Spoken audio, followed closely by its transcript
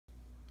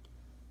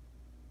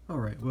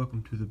Alright,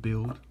 welcome to the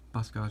build by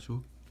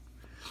Scottua.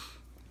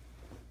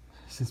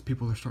 Since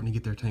people are starting to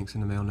get their tanks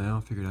in the mail now, I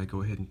figured I'd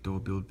go ahead and throw a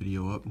build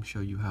video up and show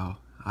you how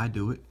I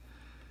do it.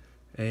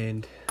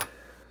 And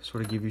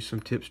sort of give you some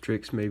tips,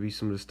 tricks, maybe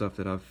some of the stuff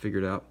that I've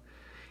figured out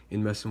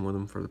in messing with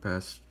them for the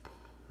past,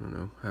 I don't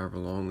know, however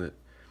long that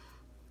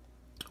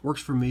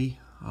works for me.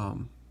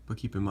 But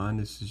keep in mind,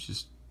 this is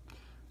just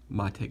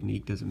my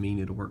technique, doesn't mean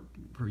it'll work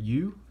for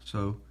you.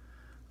 So,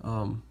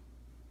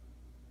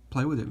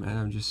 play with it, man,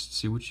 and just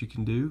see what you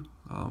can do.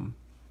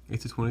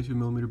 It's a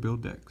 22mm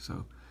build deck,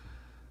 so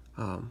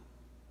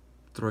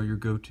throw your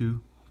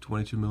go-to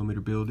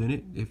 22mm build in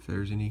it. If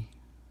there's any,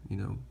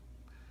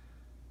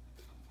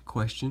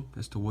 question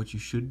as to what you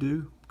should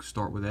do,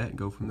 start with that and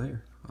go from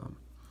there.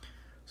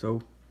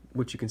 So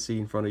what you can see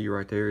in front of you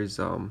right there is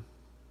a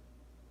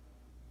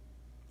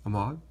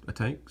mod, a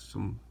tank,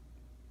 some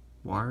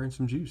wire, and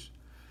some juice.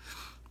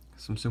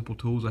 Some simple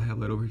tools I have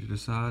laid over here to the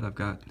side. I've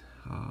got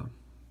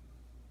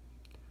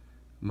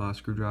my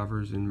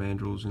screwdrivers and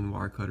mandrels and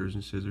wire cutters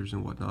and scissors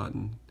and whatnot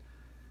and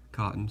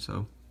cotton.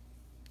 So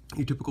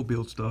your typical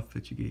build stuff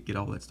that you get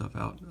all that stuff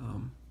out.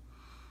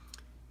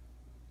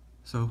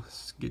 So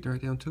let's get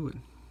right down to it.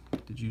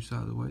 Get the juice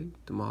out of the way,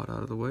 the mod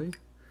out of the way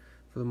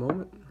for the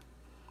moment,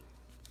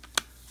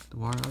 the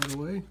wire out of the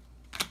way,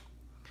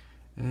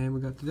 and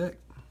we got the deck.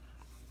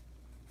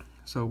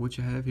 So what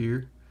you have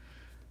here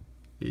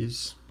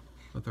is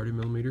a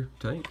 30mm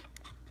tank.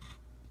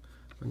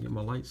 If I can get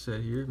my light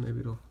set here,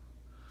 maybe I'll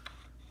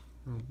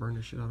burn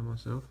the shit out of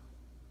myself.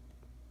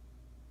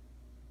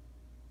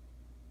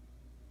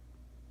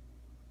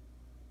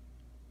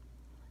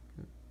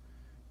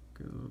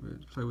 Get a little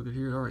bit, play with it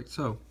here. Alright,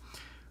 so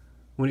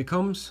when it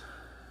comes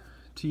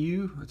to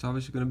you, it's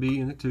obviously going to be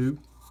in a tube.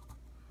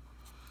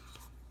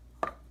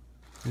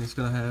 And it's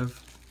going to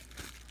have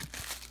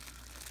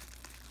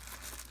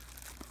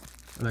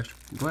an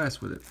extra glass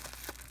with it.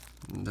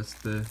 And that's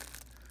the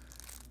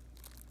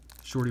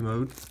shorty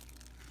mode,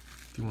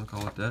 if you want to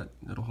call it that.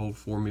 It'll hold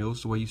 4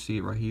 mils. The way you see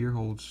it right here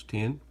holds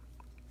 10.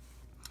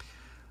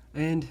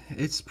 And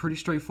it's pretty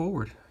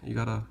straightforward. You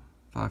got a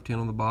 510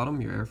 on the bottom,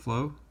 your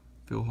airflow,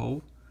 fill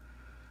hole.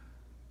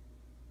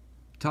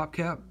 Top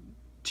cap,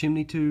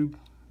 chimney tube,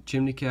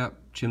 chimney cap,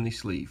 chimney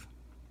sleeve.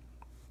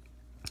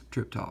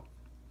 Trip top.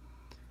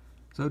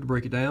 So to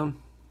break it down,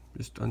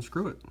 just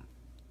unscrew it.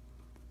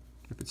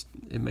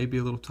 It may be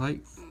a little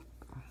tight,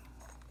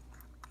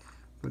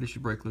 but it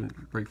should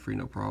break free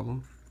no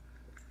problem.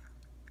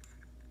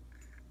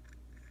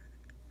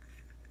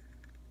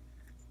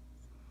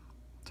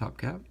 Top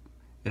cap,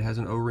 it has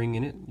an O-ring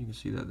in it, you can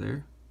see that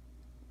there.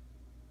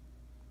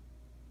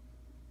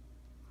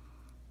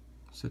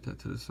 Set that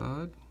to the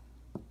side.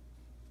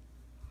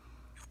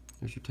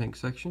 There's your tank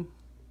section.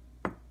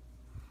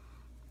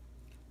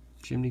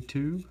 Chimney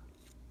tube,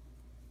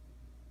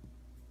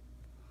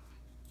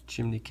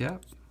 chimney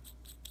cap,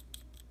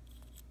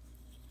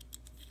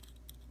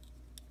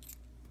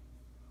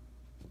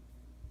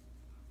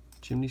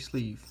 chimney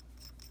sleeve.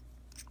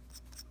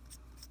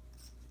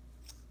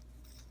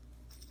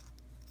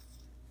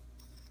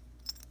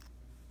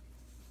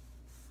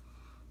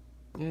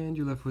 And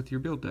you're left with your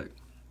build deck.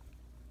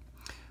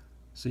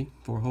 See,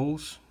 4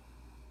 holes,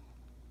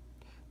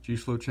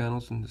 juice flow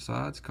channels on the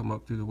sides come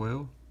up through the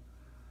well,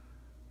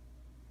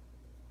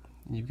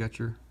 and you've got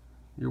your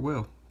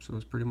well. So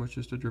it's pretty much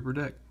just a dripper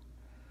deck.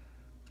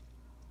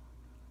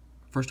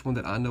 First one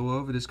that I know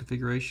of in this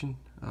configuration.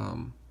 I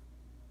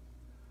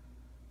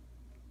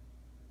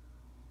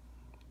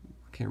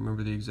can't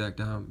remember the exact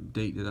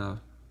date that I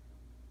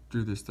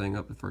drew this thing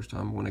up the first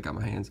time when I got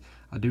my hands.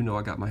 I do know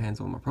I got my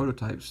hands on my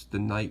prototypes the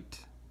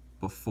night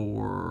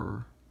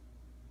before.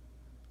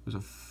 It was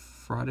a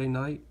Friday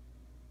night,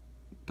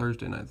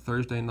 Thursday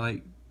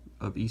night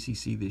of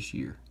ECC this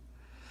year.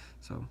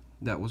 So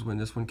that was when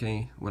this one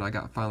came, when I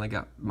finally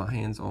got my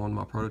hands on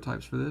my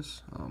prototypes for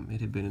this.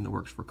 It had been in the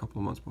works for a couple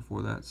of months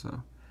before that.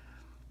 So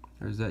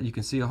there's that. You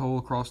can see a hole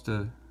across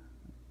the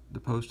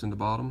post in the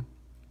bottom.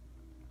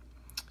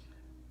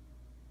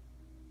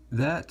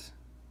 That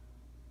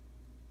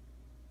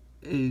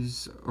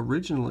is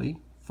originally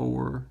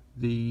for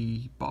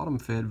the bottom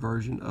fed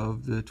version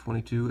of the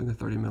 22 and the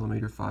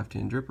 30mm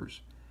 510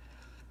 drippers,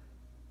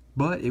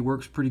 but it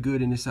works pretty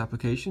good in this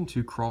application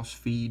to cross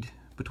feed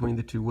between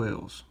the 2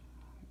 wells.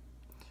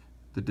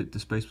 The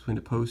space between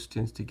the posts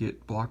tends to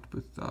get blocked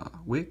with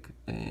wick,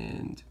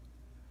 and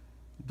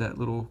that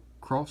little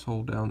cross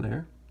hole down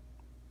there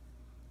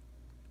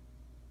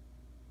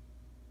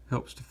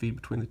helps to feed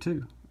between the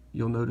 2.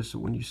 You'll notice that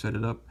when you set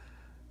it up,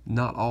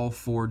 not all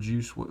 4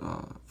 juice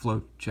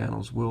flow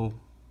channels will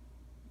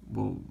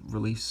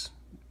release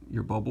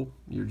your bubble,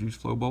 your juice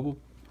flow bubble,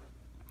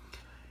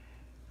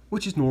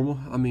 which is normal.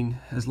 I mean,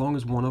 as long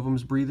as one of them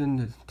is breathing,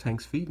 the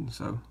tank's feeding.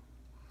 So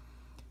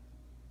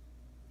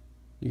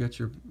you got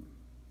your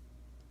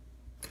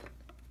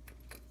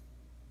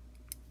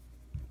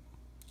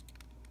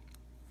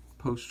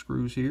post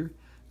screws here.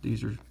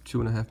 These are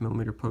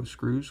 2.5mm post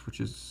screws,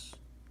 which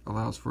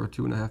allows for a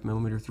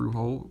 2.5mm through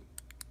hole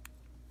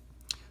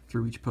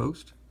through each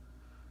post.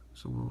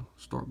 So we'll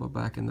start by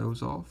backing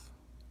those off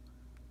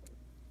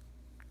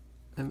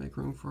and make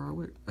room for our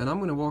wick. And I'm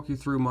going to walk you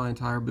through my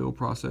entire build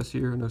process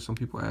here. I know some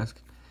people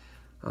ask,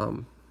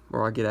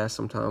 or I get asked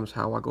sometimes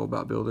how I go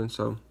about building.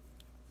 So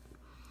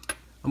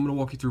I'm going to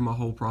walk you through my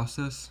whole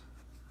process.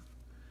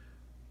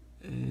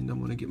 And I'm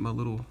going to get my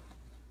little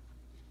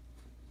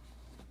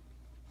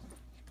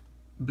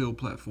build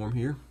platform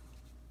here.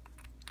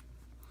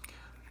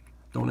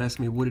 Don't ask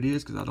me what it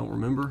is because I don't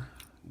remember.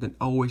 Then,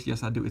 oh wait,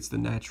 yes I do. It's the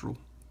natural.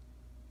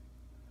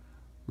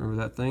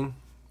 Remember that thing?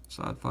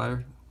 Side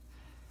fire.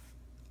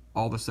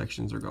 All the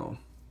sections are gone.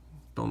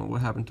 Don't know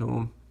what happened to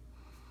them,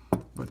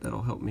 but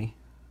that'll help me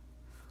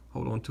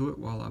hold on to it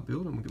while I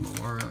build. I'm gonna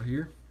get my wire out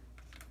here.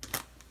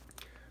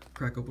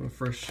 Crack open a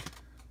fresh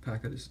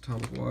pack of this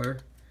atomic wire.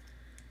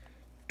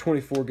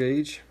 24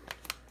 gauge.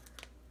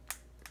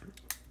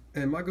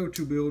 And my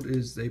go-to build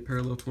is a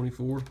parallel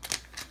 24.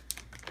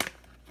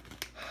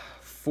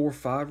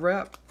 4-5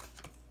 wrap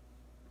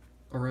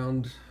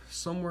around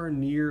somewhere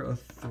near a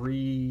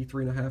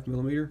 3.5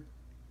 millimeter.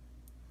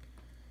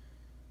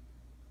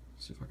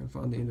 See if I can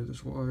find the end of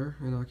this wire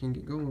and I can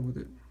get going with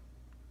it.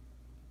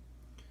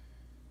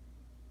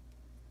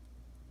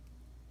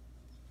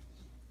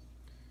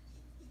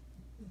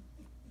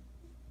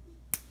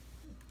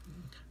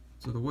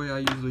 So the way I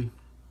usually,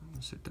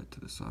 set that to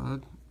the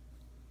side.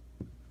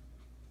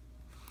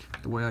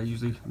 The way I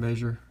usually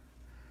measure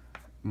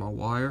my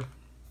wire,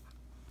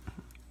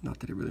 not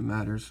that it really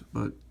matters,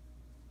 but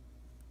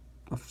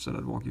I said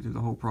I'd walk you through the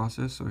whole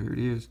process, so here it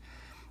is.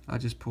 I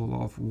just pull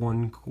off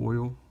one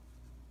coil.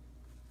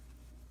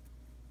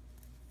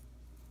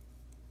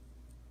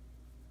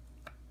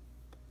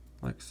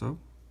 Like so.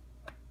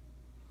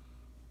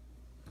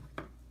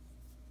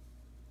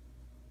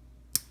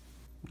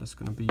 That's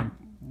going to be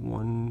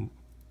one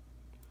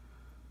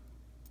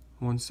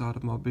side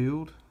of my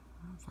build.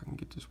 If I can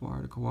get this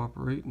wire to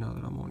cooperate now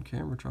that I'm on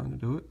camera trying to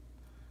do it.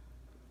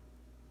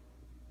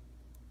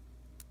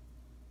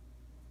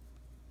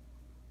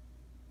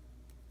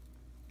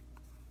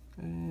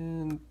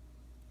 And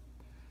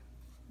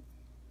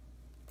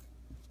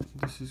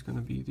this is going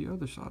to be the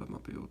other side of my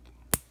build.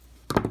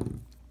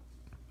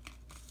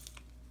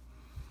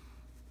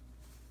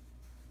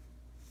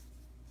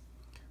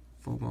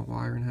 Fold my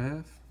wire in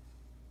half,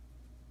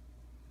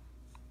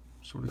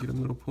 sort of get a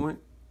middle point.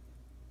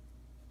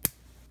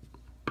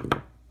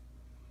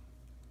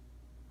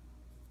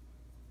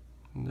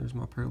 And there's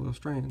my parallel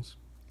strands.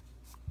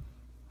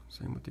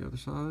 Same with the other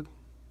side.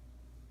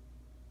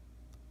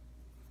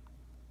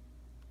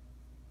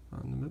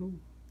 Right in the middle.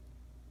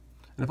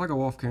 And if I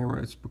go off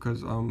camera, it's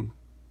because I'm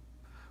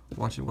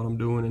watching what I'm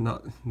doing and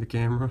not the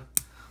camera,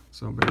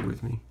 so bear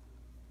with me.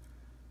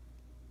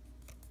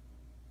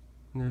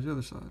 And there's the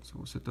other side, so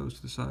we'll set those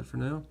to the side for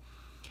now.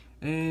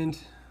 And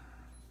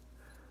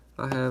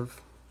I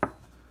have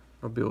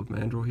a build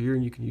mandrel here,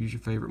 and you can use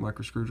your favorite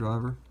micro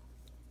screwdriver.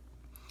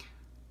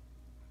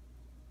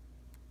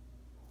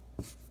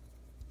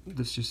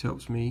 This just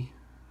helps me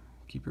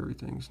keep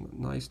everything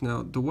nice.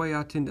 Now, the way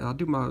I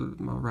do my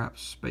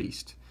wraps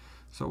spaced.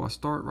 So I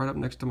start right up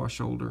next to my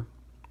shoulder.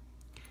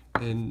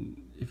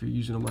 And if you're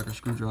using a micro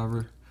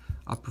screwdriver,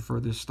 I prefer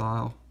this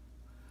style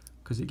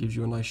because it gives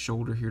you a nice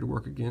shoulder here to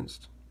work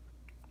against.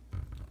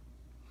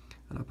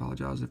 And I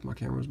apologize if my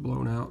camera's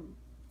blown out,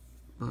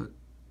 but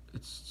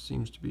it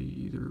seems to be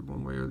either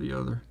one way or the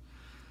other.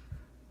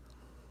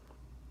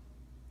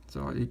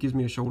 So it gives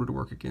me a shoulder to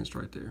work against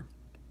right there.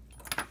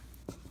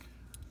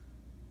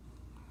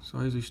 So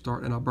I usually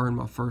start, and I burn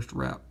my first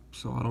wrap,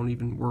 so I don't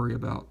even worry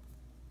about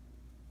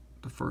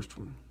the first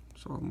one.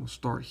 So I'm going to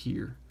start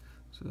here.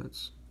 So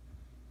that's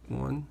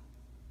 1,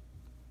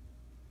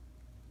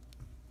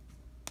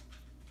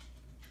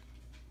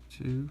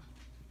 2,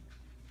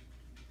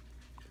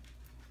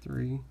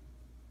 3,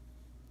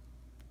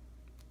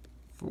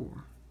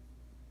 4.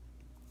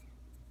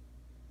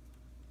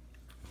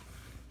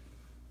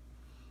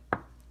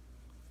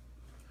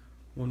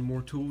 One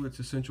more tool that's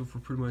essential for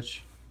pretty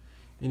much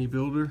any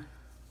builder.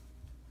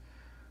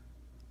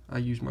 I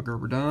use my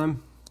Gerber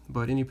dime,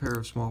 but any pair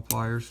of small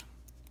pliers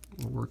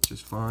will work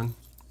just fine.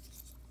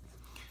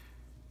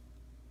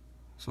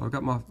 So I've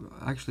got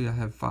actually I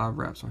have 5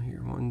 wraps on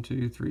here. 1,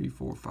 2, 3,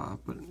 4, 5.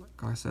 But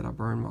like I said, I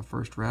burned my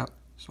first wrap,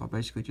 so I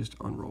basically just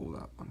unroll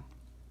that one.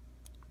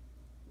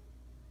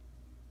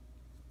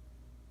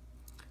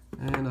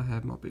 And I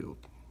have my build.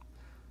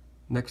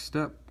 Next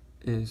step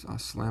is I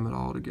slam it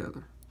all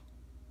together,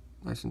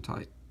 nice and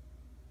tight,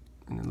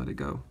 and then let it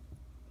go.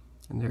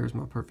 And there's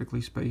my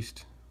perfectly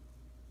spaced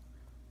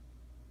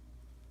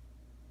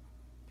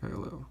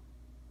parallel.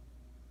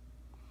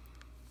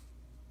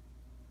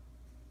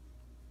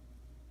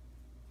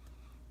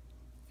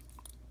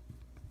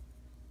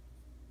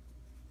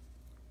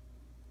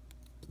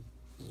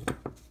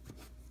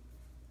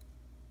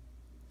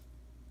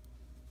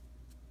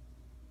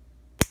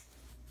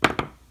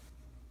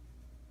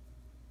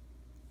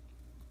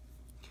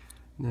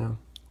 Now,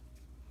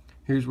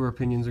 here's where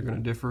opinions are going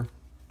to differ.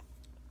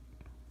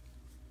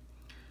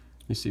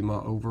 You see my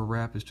over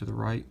wrap is to the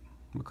right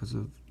because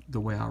of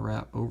the way I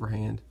wrap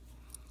overhand.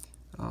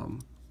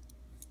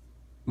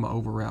 my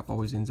overwrap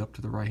always ends up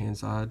to the right hand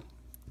side,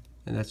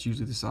 and that's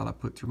usually the side I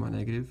put through my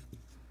negative.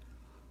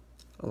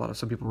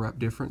 Some people wrap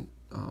different.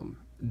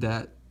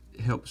 That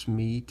helps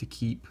me to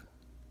keep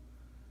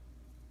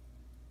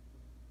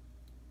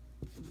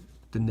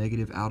the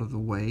negative out of the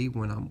way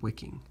when I'm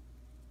wicking.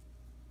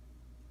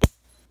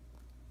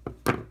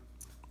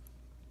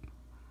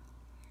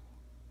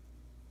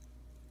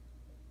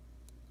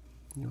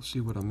 You'll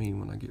see what I mean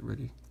when I get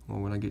ready. Well,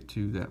 when I get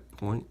to that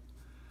point.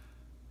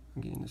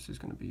 Again, this is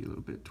going to be a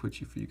little bit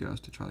twitchy for you guys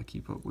to try to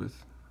keep up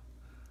with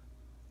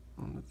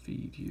on the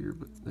feed here,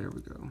 but there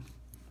we go.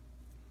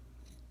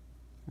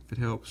 If it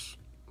helps,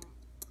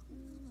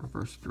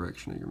 reverse the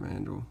direction of your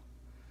mandrel.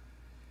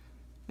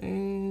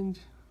 And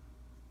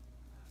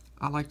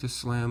I like to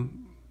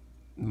slam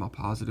my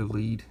positive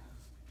lead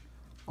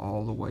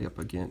all the way up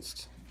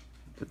against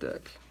the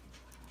deck.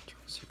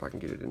 Let's see if I can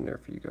get it in there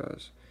for you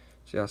guys.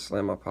 See, I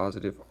slam my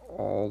positive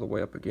all the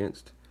way up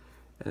against,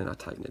 and then I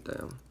tighten it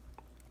down.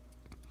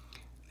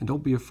 And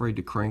don't be afraid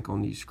to crank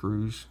on these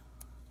screws.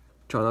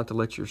 Try not to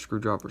let your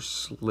screwdriver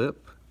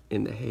slip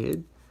in the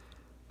head,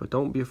 but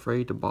don't be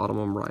afraid to bottom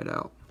them right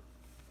out.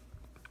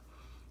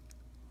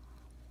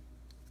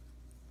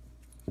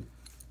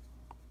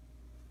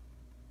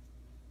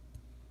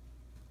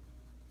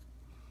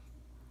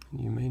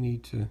 You may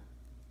need to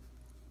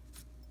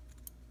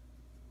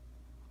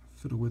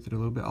fiddle with it a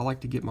little bit. I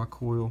like to get my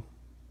coil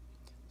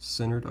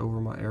centered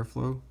over my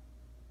airflow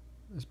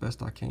as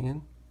best I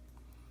can.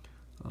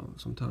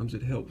 Sometimes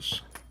it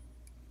helps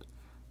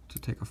to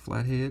take a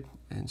flathead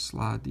and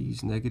slide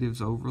these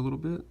negatives over a little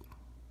bit,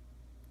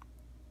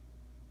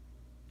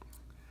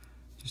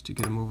 just to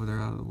get them over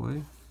there out of the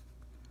way.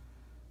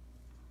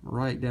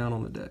 Right down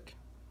on the deck.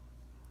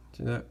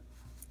 See that?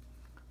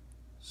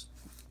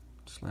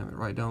 Slam it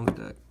right down the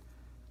deck.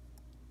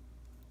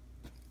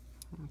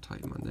 I'll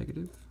tighten my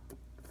negative.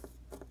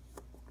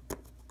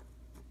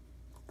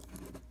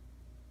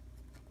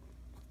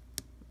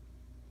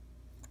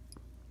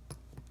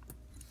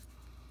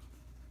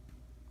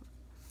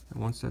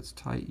 And once that's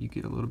tight, you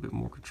get a little bit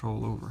more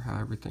control over how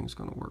everything's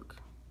going to work.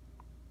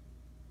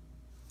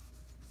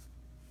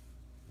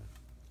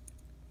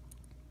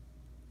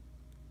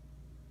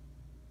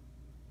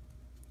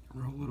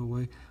 Roll it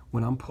away.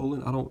 When I'm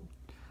pulling, I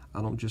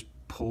don't just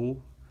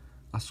pull.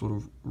 I sort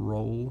of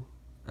roll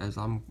as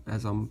I'm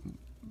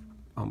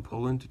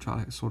pulling to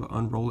try to sort of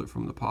unroll it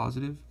from the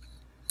positive,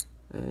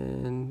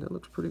 and that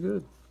looks pretty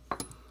good. I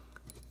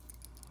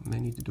may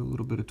need to do a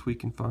little bit of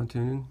tweaking, fine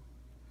tuning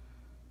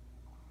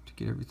to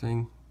get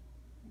everything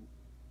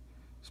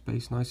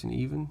spaced nice and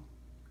even,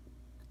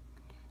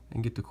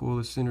 and get the coil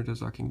as centered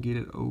as I can get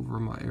it over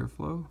my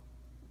airflow.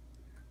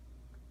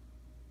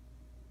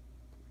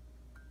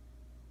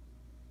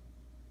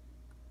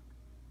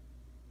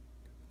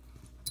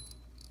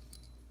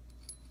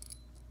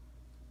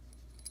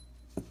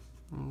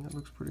 And that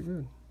looks pretty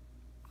good.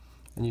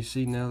 And you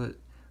see now that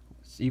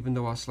even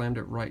though I slammed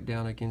it right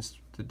down against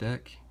the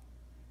deck,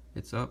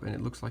 it's up, and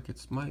it looks like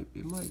it might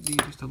be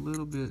just a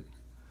little bit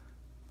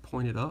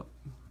pointed up.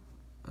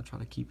 I try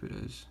to keep it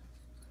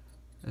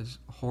as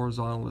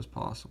horizontal as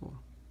possible.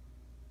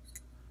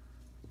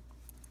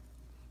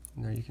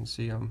 And there you can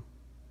see I'm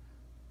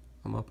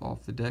up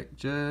off the deck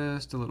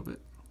just a little bit.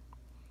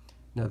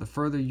 Now the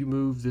further you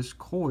move this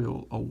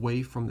coil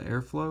away from the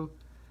airflow,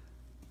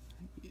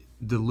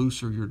 the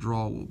looser your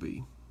draw will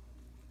be.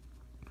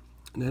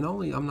 And then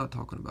I'm not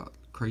talking about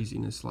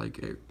craziness like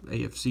a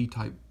AFC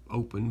type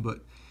open, but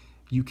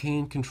you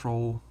can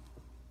control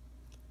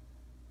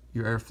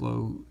your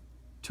airflow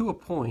to a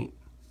point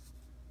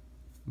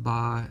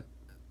by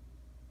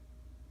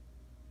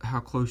how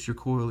close your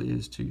coil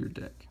is to your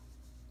deck.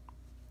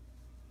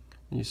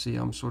 And you see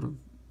I'm sort of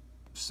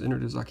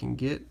centered as I can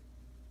get.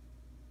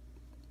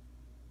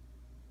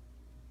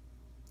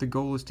 The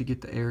goal is to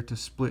get the air to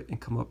split and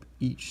come up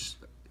each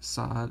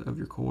side of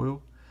your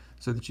coil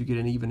so that you get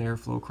an even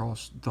airflow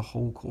across the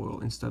whole coil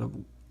instead of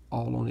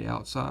all on the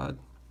outside.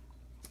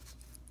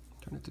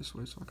 Turn it this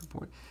way so I can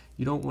point.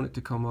 You don't want it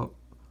to come up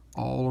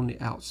all on the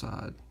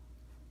outside.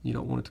 You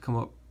don't want it to come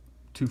up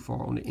too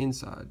far on the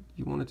inside.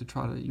 You want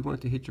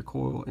it to hit your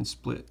coil and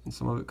split, and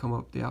some of it come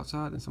up the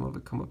outside and some of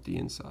it come up the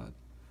inside.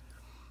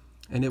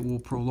 And it will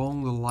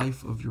prolong the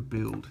life of your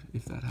build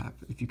if that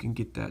happens, if you can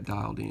get that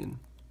dialed in.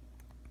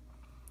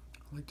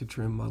 I like to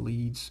trim my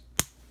leads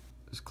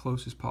as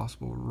close as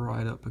possible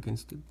right up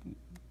against the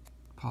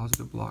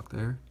positive block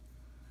there.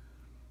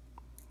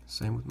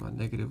 Same with my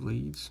negative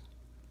leads.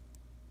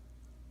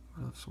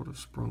 I've sort of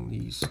sprung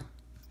these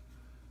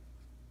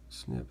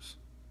snips,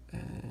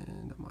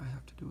 and I might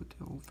have to do it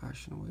the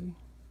old-fashioned way.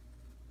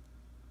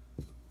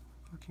 If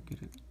I can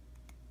get it.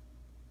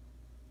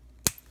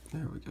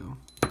 There we go.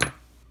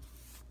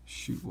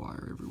 Shoot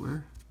wire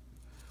everywhere.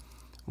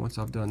 Once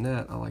I've done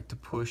that, I like to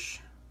push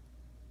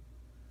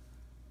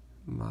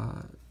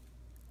my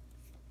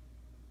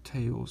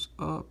tails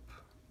up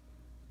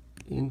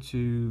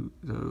into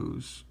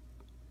those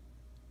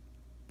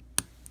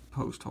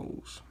post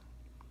holes.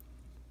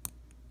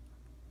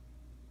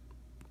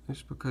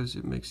 Just because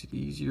it makes it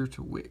easier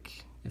to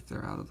wick if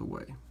they're out of the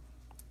way.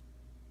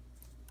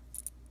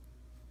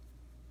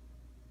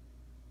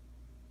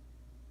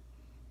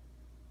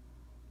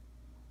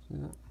 See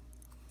that?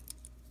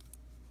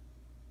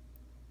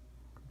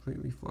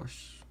 Completely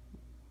flush.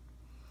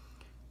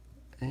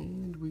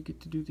 And we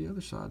get to do the other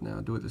side now.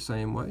 Do it the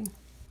same way.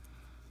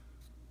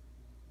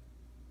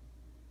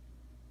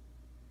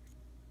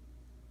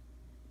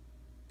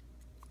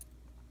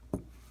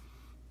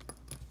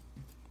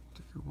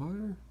 Take your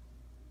wire.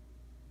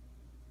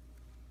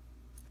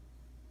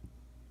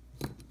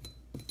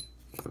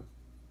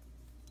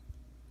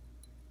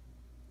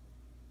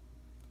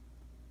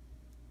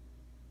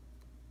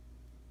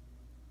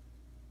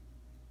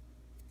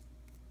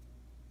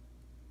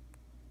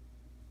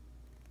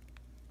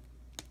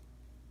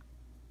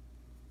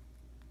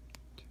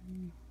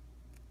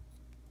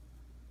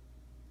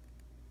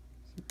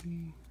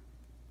 Three,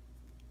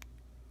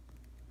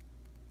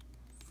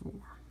 4.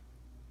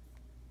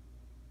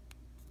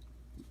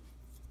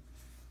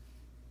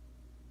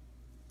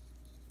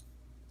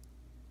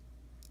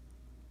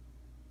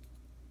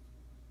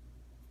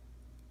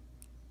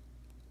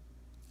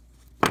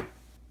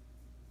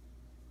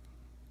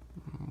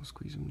 We'll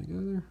squeeze them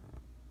together.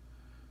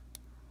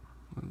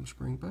 Let them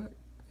spring back,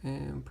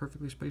 and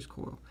perfectly spaced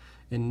coil.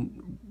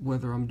 And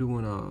whether I'm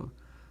doing a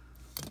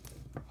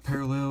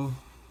parallel,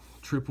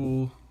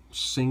 triple,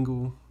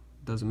 single,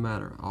 doesn't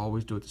matter. I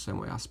always do it the same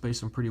way. I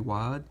space them pretty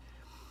wide.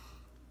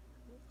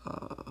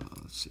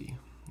 Let's see.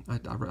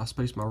 I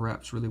space my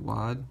wraps really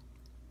wide,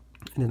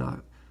 and then I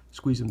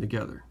squeeze them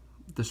together.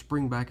 The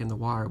spring back in the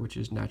wire, which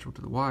is natural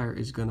to the wire,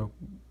 is going to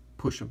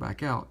push them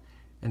back out,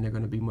 and they're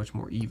going to be much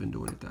more even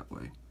doing it that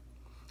way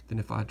than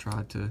if I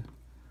tried to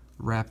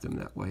wrap them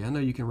that way. I know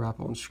you can wrap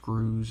on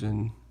screws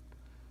and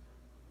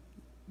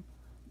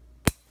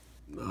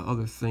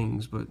other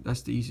things, but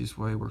that's the easiest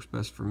way, works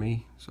best for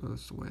me, so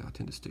that's the way I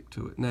tend to stick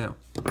to it. Now,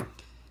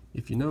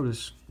 if you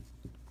notice,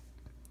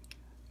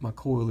 my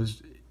coil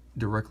is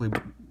directly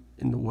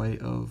in the way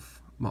of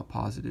my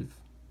positive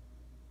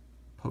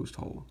post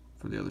hole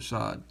for the other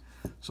side.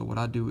 So what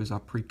I do is I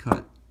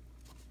pre-cut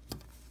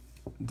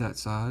that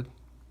side,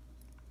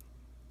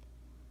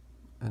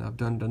 and I've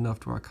done it enough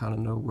to where I kind of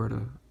know where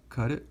to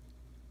cut it.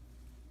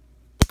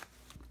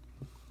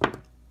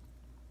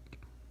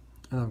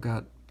 And I've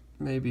got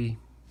maybe,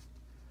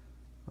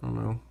 I don't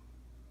know,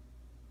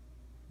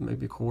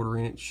 maybe a 1/4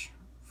 inch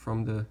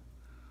from the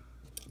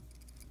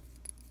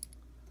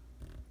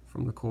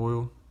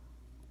coil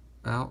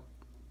out.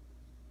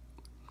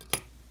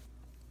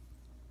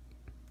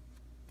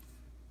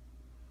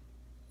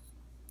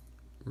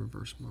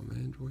 Reverse my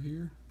mandrel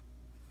here.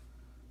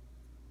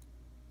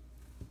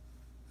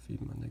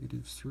 Feed my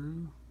negatives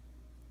through.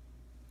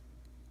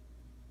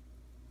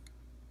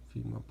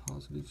 Feed my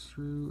positives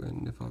through,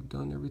 and if I've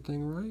done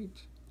everything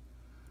right,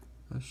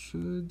 I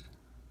should.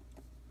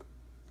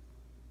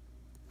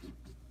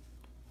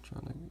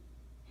 Trying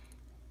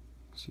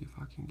to see if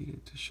I can get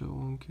it to show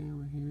on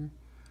camera here.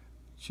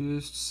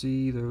 Just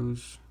see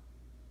those.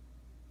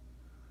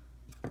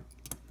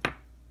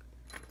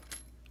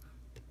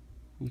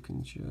 You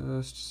can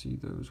just see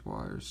those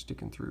wires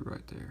sticking through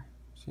right there.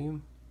 See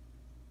them?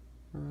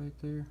 Right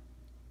there.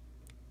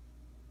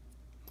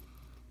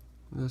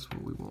 That's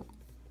what we want.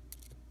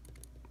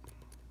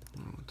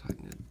 I'm going to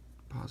tighten it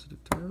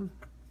positive down.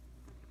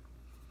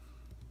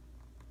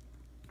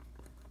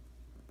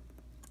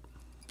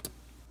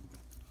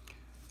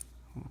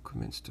 We'll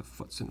commence to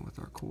futzing with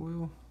our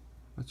coil.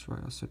 That's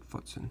right, I said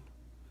futzing.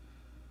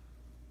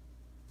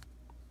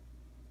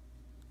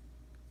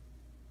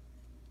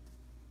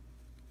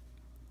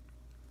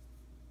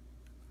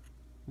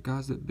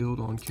 Guys that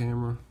build on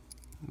camera,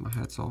 my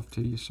hat's off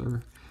to you,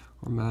 sir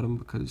or madam,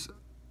 because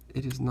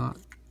it is not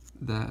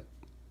that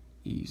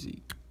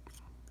easy.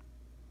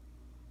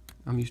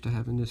 I'm used to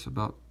having this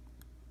about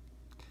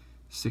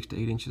 6 to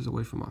 8 inches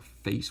away from my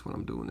face when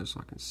I'm doing this,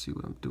 so I can see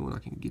what I'm doing. I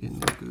can get in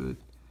there good.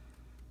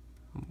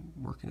 I'm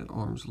working at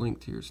arm's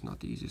length here. It's not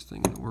the easiest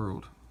thing in the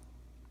world.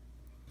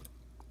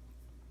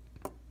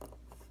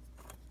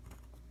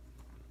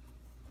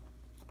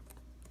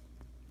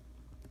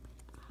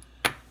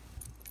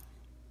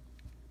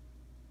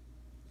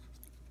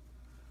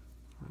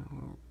 And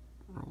we'll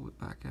roll it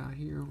back out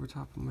here over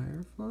top of my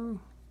airflow.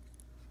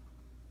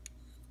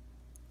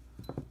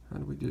 How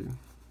do we do?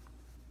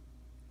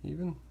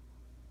 Even?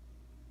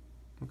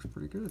 Looks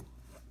pretty good.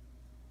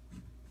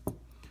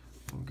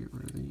 We'll get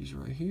rid of these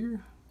right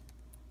here.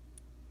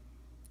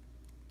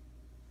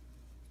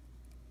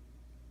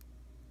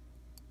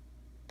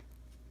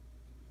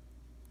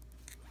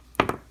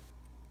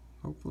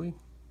 Hopefully.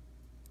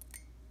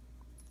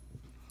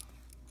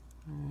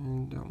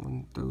 And that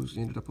one, those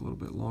ended up a little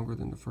bit longer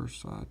than the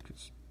first side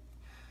because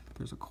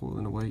there's a coil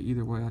in the way.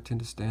 Either way, I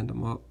tend to stand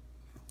them up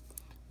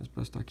as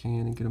best I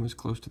can and get them as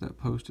close to that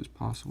post as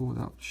possible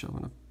without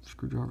shoving a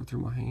screwdriver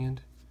through my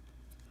hand.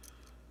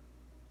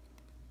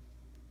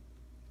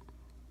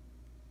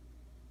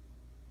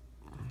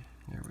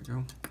 There we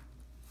go.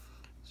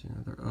 So, you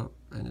know, they're up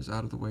and as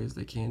out of the way as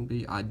they can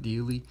be.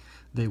 Ideally,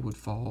 they would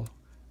fall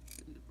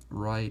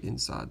right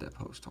inside that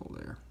post hole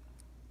there.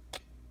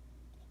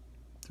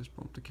 Just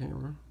bump the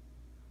camera.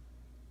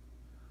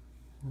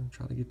 And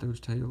try to get those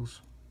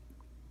tails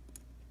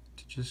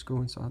to just go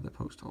inside that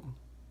post hole.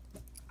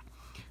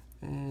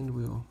 And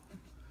we'll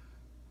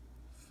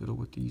fiddle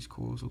with these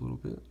coils a little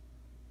bit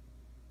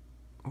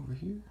over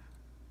here.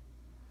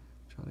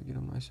 Try to get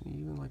them nice and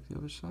even like the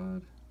other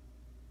side.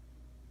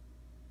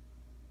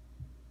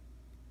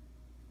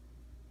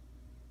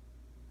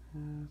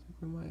 And I think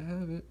we might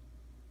have it.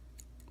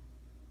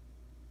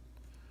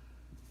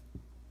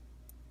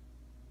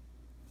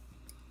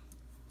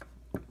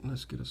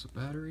 Let's get us a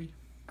battery.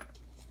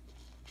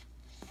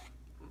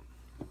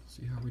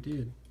 See how we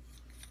did.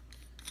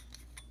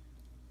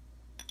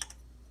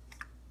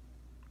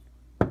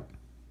 Take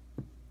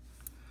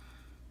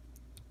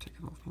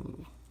it off my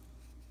little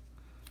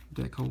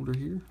deck holder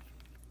here.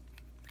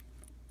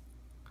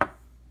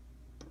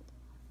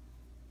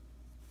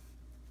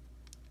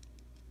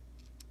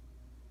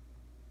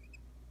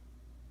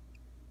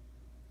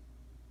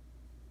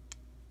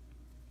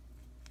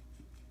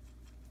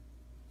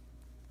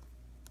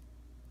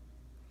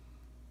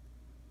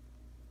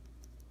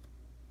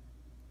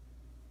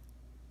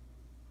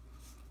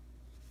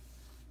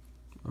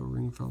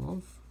 O-ring fell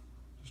off.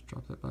 Just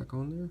drop that back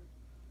on there.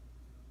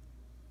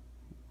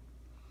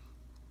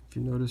 If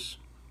you notice,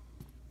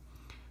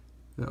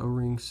 the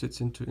O-ring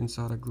sits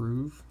inside a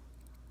groove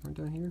right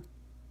down here.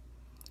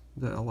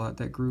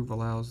 That groove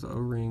allows the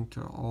O-ring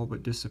to all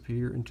but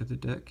disappear into the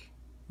deck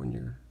when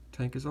your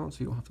tank is on, so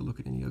you don't have to look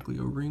at any ugly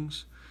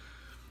O-rings.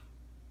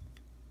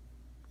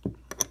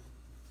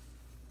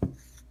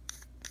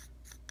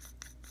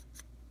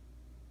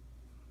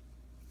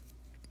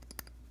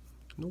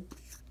 Nope.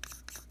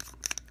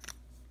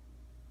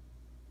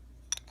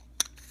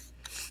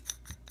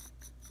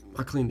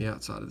 I cleaned the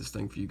outside of this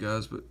thing for you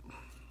guys, but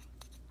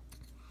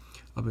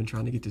I've been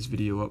trying to get this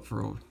video up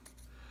for a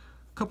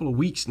couple of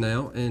weeks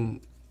now,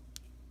 and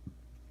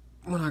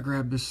when I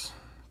grabbed this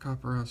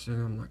copper out, I said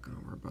I'm not going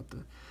to worry about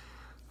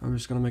I'm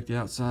just going to make the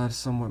outside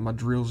somewhat. My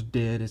drill's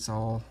dead. It's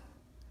all,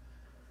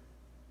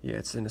 yeah,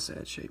 it's in a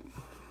sad shape.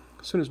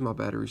 As soon as my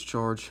battery's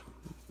charged,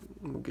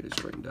 we'll get it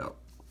straightened out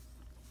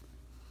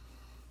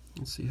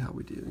and see how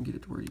we did and get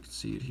it to where you can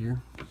see it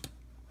here.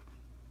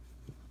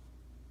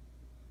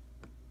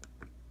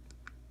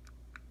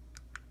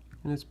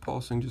 And it's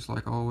pulsing just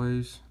like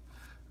always.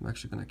 I'm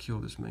actually going to kill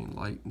this main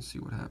light and see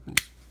what happens.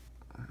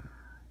 All right.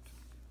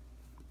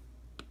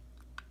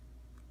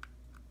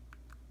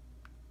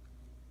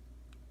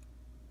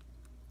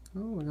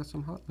 Oh, I got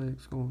some hot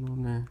legs going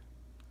on there.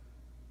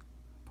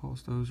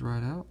 Pulse those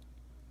right out.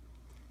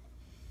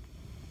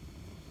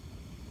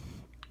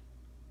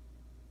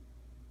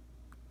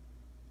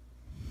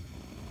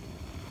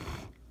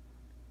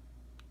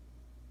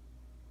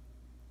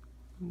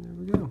 And there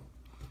we go.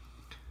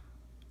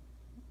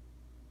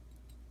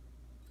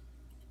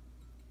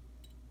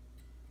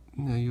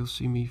 Now you'll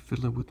see me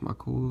fiddling with my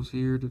coils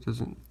here. That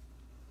doesn't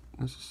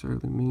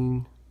necessarily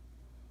mean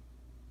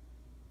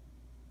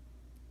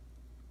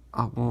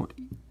I want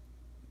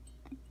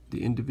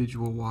the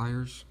individual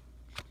wires.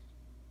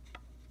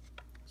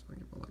 So I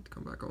get my light to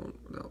come back on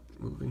without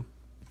moving.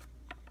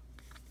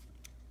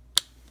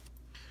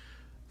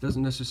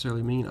 Doesn't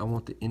necessarily mean I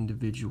want the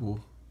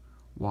individual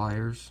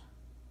wires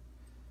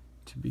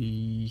to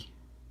be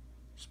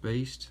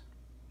spaced.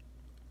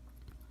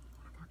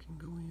 What if I can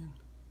go in?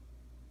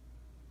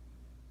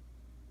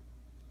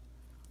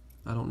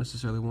 I don't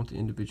necessarily want the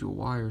individual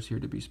wires here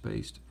to be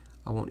spaced.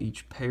 I want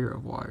each pair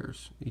of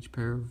wires, each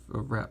pair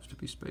of wraps to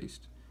be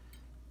spaced.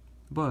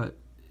 But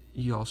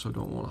you also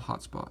don't want a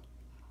hot spot.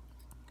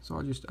 So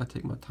I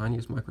take my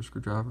tiniest micro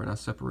screwdriver and I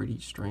separate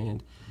each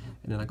strand,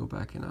 and then I go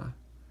back and I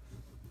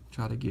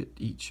try to get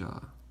each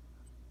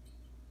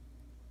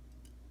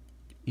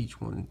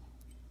one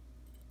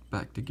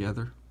back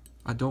together.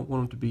 I don't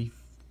want them to be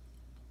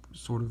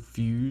sort of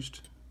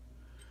fused.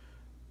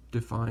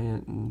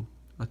 Defiant and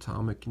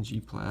Atomic and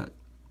G-Plat,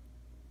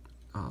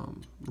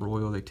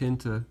 Royal, they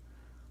tend to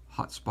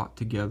hot spot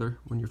together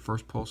when you're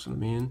first pulsing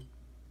them in.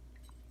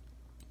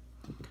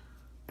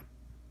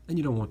 And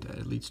you don't want that.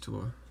 It leads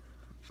to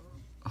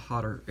a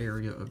hotter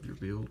area of your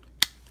build.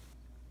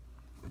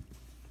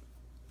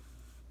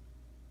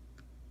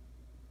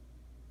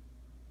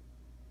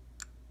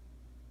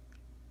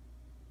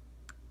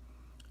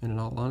 And in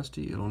all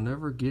honesty, it'll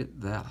never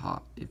get that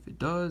hot. If it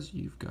does,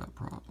 you've got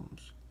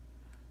problems.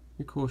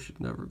 Your coil should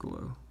never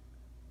glow.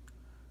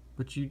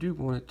 But you do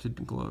want it to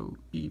glow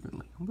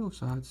evenly on both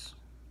sides.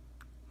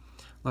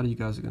 A lot of you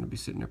guys are going to be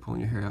sitting there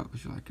pulling your hair out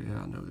because you're like,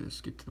 yeah, I know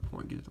this. Get to the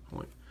point, get to the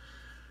point.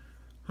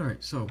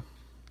 Alright, so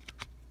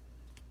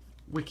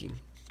wicking.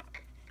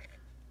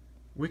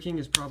 Wicking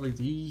is probably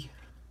the,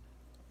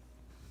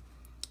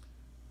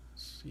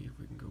 let's see if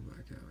we can go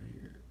back out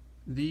here,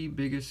 the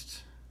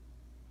biggest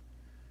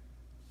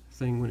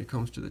thing when it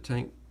comes to the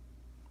tank.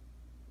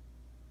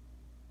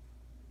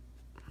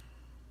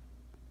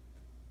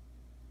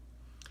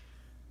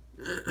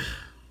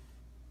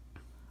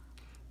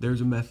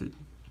 there's a method.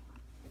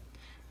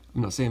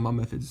 I'm not saying my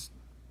method's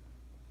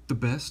the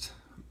best,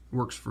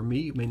 works for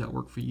me, it may not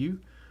work for you,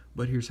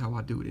 but here's how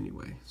I do it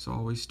anyway. So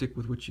always stick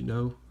with what you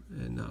know,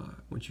 and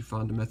once you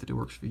find a method that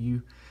works for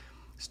you,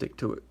 stick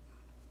to it.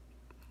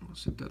 I'll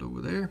set that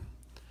over there.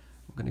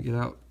 I'm going to get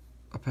out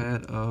a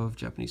pad of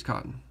Japanese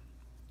cotton,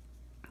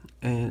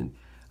 and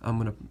I'm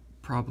going to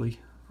probably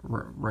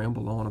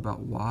ramble on about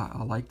why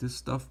I like this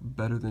stuff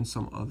better than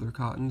some other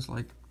cottons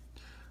like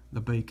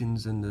the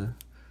bacons and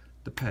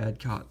the pad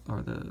cotton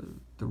or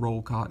the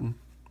roll cotton.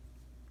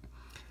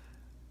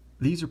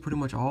 These are pretty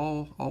much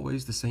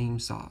always the same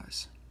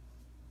size.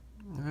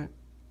 All right,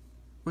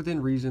 within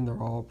reason, they're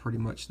all pretty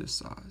much this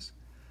size.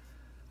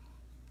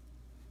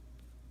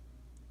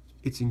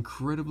 It's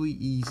incredibly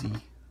easy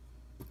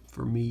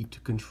for me to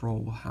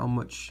control how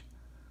much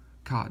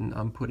cotton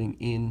I'm putting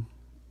in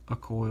a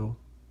coil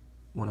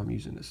when I'm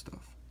using this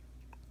stuff.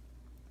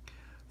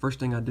 First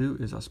thing I do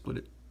is I split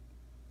it.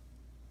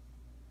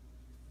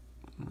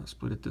 And I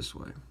split it this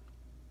way.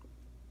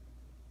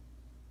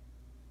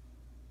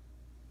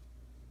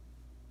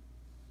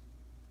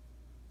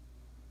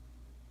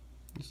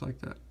 Just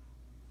like that.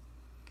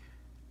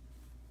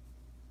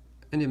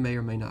 And it may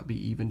or may not be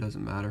even,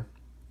 doesn't matter.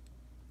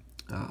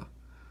 I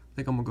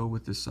think I'm gonna go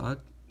with this side.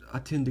 I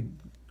tend to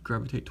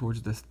gravitate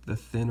towards the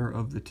thinner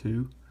of the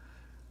two,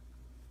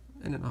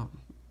 and then I'll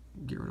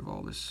get rid of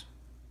all this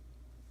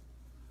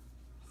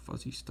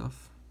fuzzy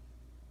stuff.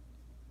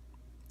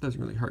 Doesn't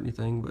really hurt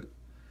anything, but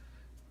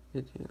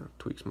it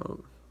tweaks my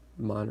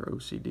minor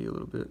OCD a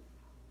little bit.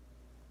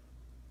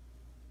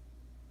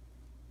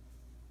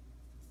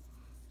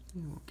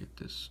 And we'll get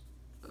this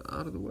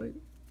out of the way.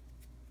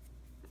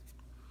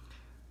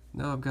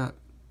 Now I've got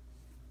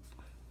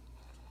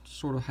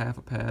sort of half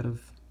a pad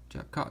of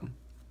Jap cotton.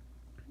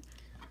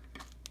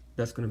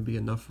 That's going to be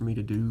enough for me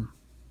to do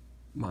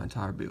my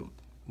entire build.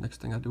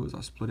 Next thing I do is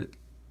I split it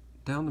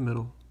down the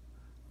middle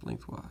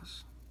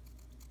lengthwise.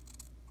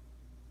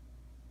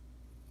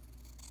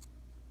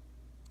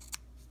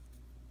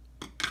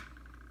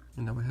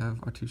 And now we have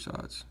our two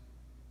sides.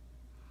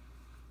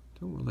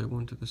 So we'll lay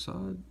one to the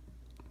side.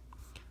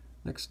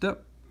 Next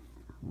step,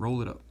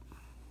 roll it up.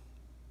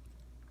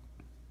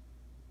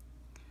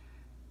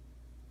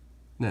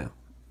 Now,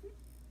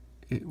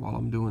 while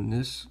I'm doing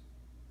this,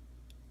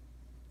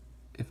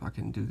 if I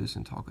can do this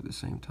and talk at the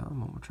same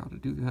time, I'm going to try to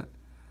do that.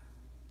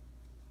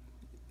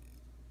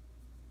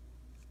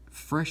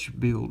 Fresh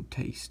build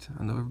taste.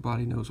 I know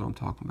everybody knows what I'm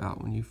talking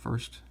about. When you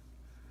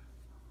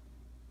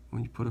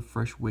put a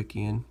fresh wick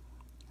in,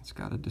 it's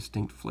got a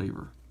distinct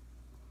flavor.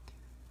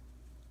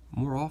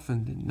 More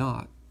often than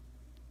not,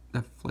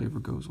 that flavor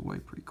goes away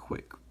pretty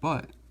quick.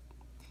 But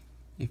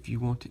if you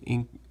want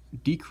to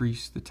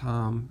decrease the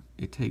time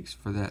it takes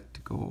for that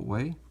to go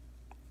away,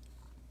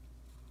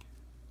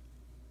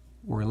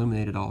 or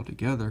eliminate it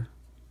altogether,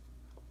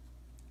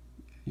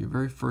 your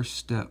very first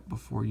step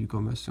before you go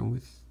messing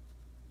with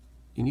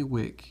any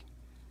wick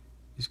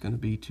is going to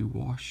be to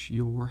wash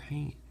your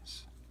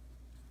hands.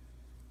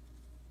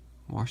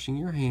 Washing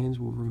your hands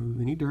will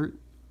remove any dirt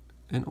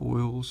and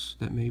oils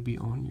that may be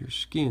on your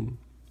skin.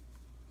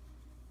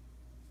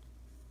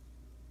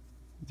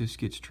 This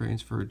gets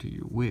transferred to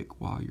your wick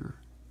while you're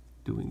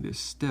doing this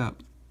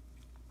step,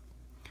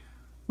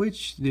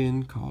 which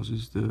then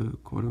causes the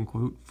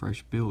quote-unquote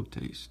fresh build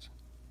taste.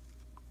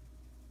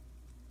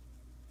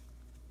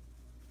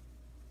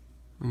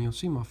 And you'll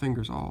see my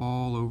fingers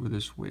all over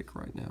this wick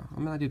right now. I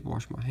mean, I did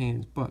wash my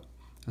hands, but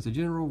as a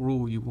general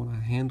rule, you want to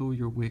handle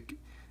your wick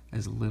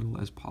as little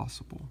as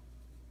possible.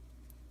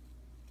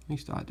 At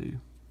least I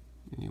do,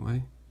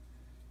 anyway.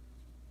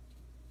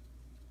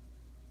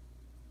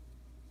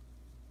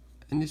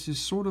 And this is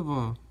sort of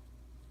a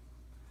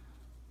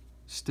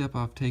step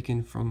I've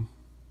taken from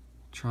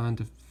trying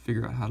to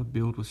figure out how to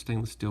build with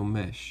stainless steel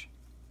mesh.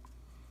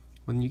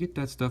 When you get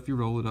that stuff, you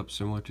roll it up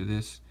similar to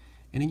this,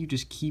 and then you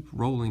just keep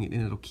rolling it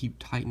and it'll keep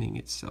tightening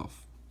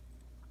itself.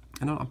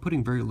 And I'm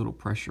putting very little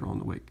pressure on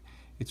the wick.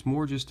 It's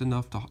more just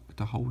enough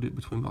to hold it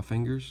between my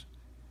fingers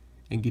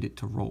and get it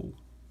to roll.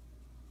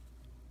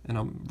 And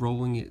I'm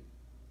rolling it,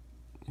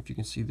 if you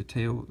can see the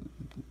tail,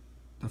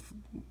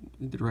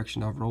 the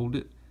direction I've rolled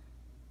it,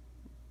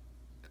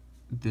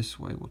 this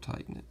way will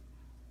tighten it.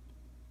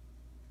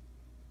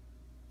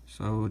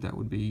 So that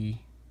would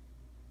be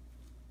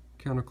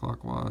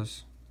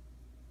counterclockwise.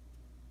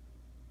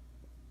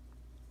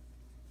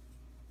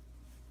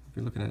 If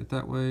you're looking at it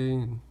that way,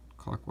 and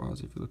clockwise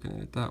if you're looking at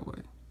it that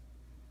way.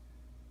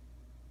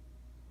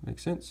 Make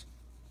sense?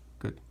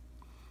 Good.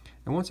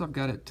 And once I've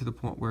got it to the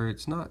point where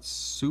it's not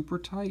super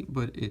tight,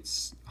 but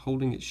it's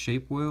holding its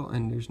shape well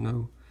and there's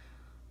no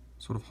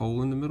sort of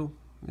hole in the middle,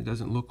 it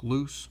doesn't look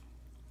loose,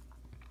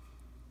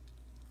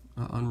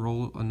 I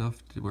unroll it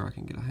enough to where I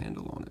can get a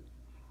handle on it.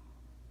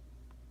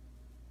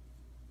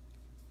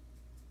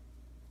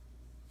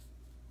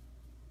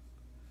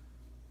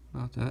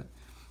 About that.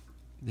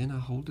 Then I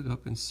hold it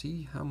up and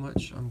see how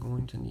much I'm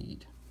going to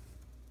need.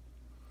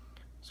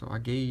 So I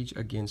gauge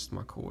against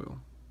my coil.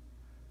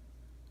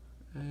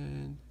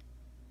 And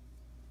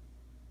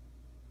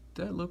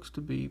that looks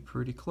to be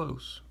pretty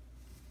close.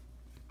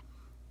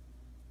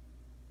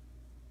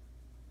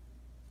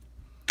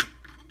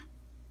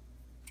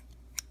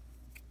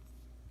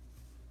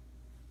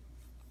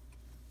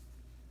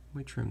 Let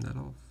me trim that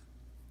off.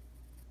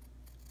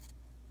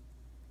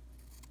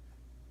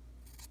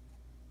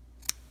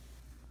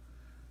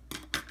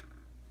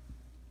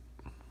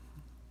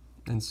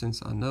 And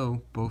since I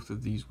know both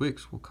of these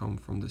wicks will come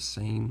from the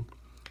same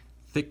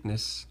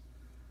thickness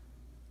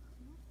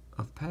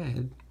of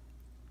pad,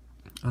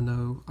 I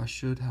know I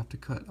should have to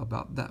cut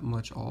about that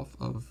much off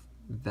of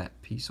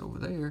that piece over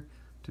there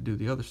to do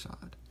the other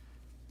side.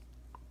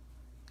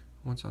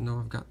 Once I know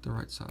I've got the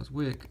right size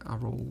wick, I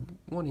roll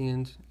one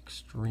end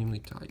extremely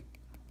tight.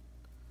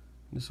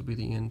 This will be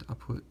the end I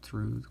put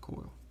through the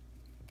coil.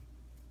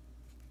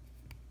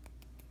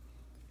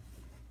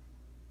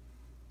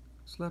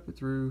 Slap it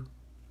through,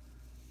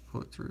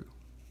 pull it through.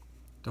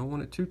 Don't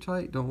want it too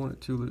tight, don't want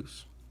it too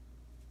loose.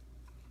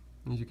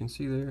 As you can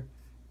see there,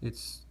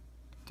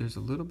 there's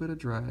a little bit of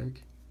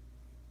drag,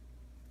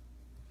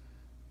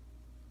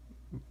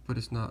 but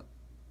it's not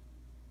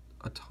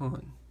a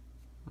ton.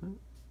 Right?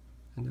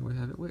 And then we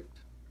have it wicked.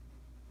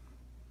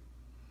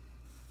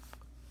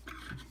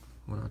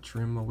 When I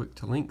trim my wick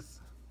to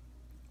length,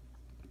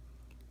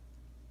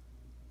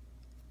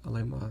 I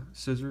lay my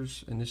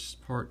scissors, and this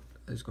part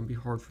is going to be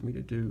hard for me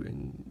to do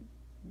and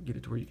get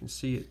it to where you can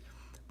see it,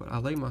 but I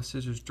lay my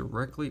scissors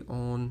directly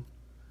on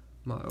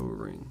my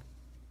O-ring.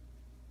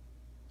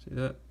 See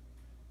that?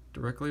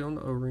 Directly on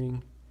the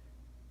O-ring,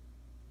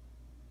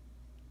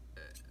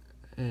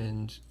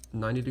 and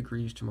 90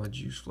 degrees to my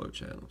juice flow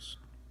channels.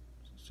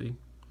 See?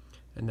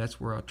 And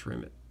that's where I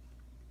trim it.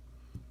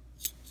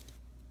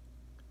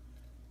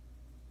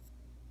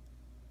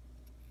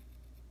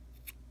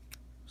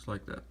 Just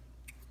like that.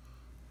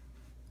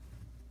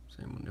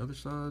 Same on the other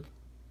side.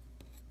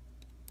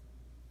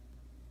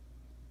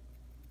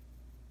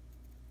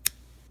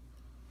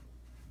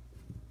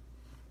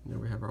 And there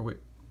we have our wick.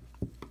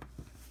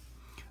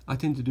 I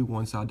tend to do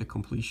one side to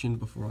completion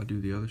before I do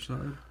the other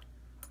side.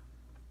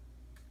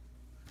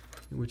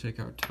 And we take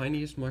our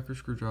tiniest micro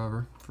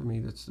screwdriver. For me,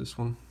 that's this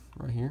one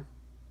right here.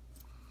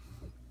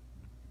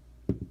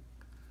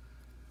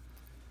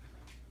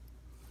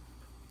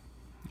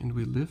 And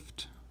we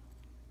lift,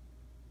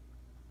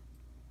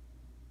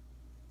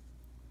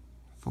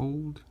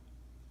 fold,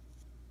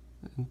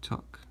 and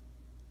tuck.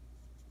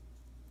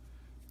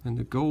 And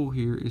the goal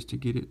here is to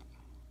get it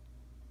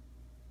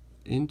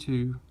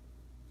into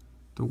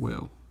the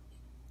well,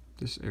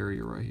 this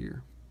area right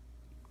here.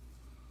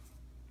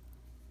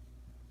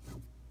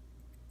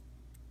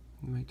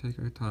 It may take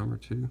a time or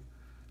two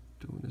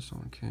doing this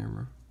on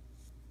camera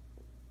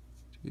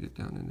to get it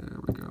down in there.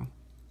 There we go.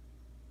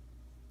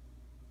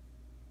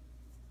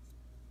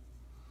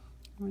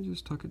 Let me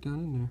just tuck it down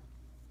in there.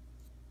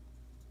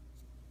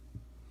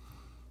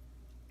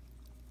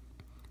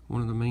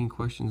 One of the main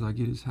questions I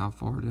get is how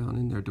far down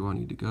in there do I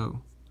need to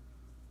go?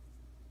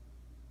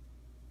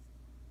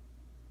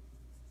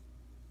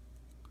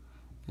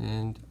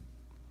 And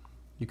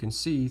you can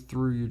see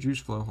through your juice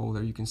flow hole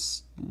there, you can,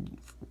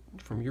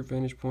 from your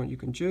vantage point, you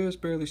can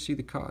just barely see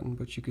the cotton,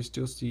 but you can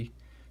still see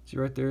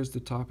right there is the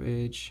top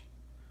edge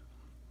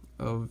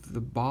of the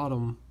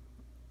bottom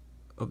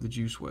of the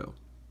juice well.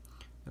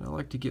 And I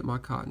like to get my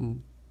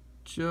cotton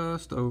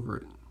just over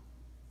it.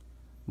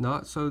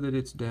 Not so that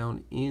it's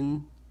down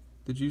in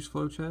the juice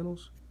flow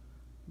channels,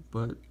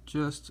 but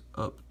just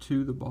up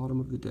to the bottom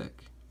of the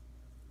deck,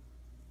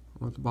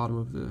 or at the bottom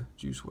of the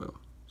juice well.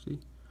 See?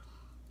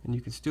 And you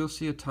can still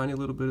see a tiny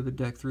little bit of the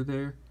deck through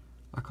there.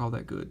 I call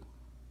that good.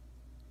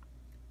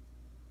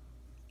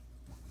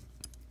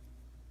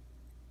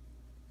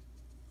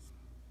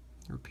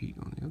 Repeat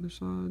on the other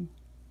side.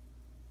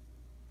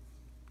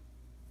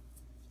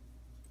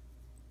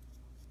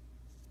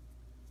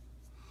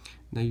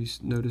 Now you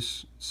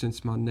notice,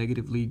 since my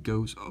negative lead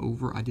goes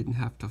over, I didn't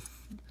have to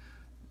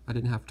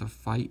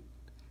fight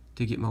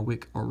to get my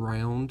wick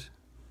around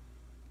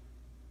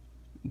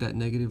that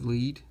negative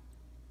lead.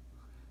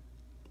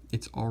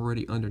 It's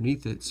already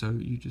underneath it, so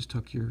you just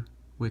tuck your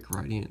wick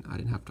right in. I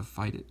didn't have to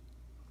fight it.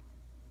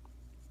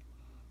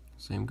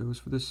 Same goes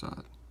for this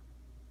side.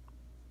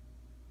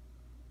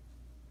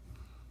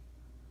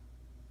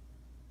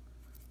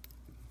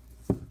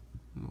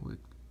 My wick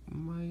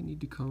might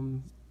need to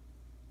come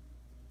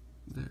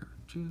there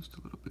just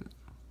a little bit.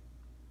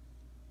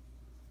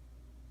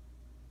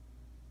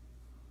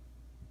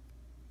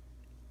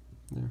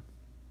 There.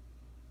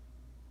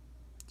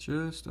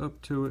 Just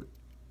up to it.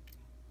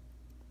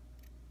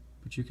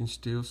 But you can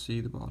still see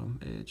the bottom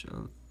edge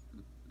of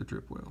the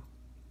drip well.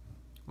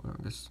 Well,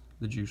 I guess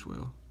the juice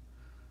well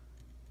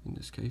in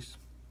this case.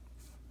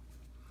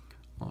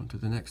 On to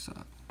the next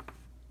side.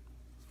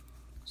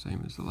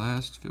 Same as the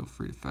last. Feel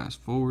free to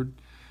fast forward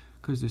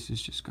because this is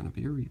just going to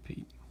be a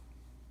repeat.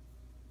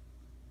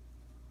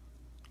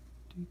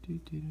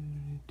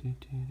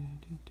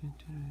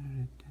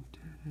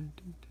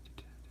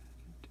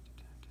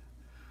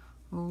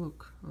 Oh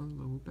look, a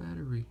low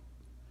battery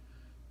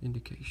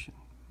indication.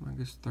 I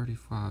guess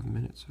 35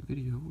 minutes of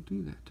video will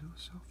do that to a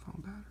cell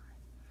phone battery.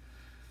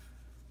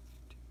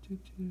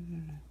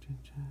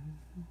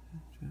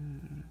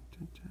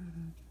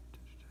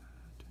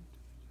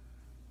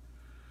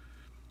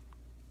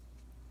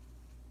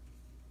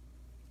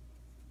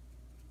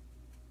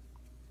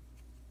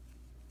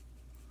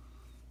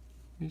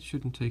 It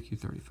shouldn't take you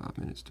 35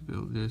 minutes to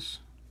build this,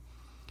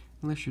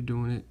 unless you're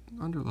doing it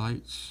under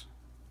lights,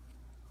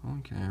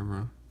 on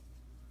camera.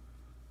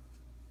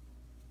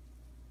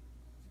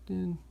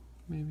 Then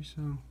maybe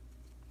so.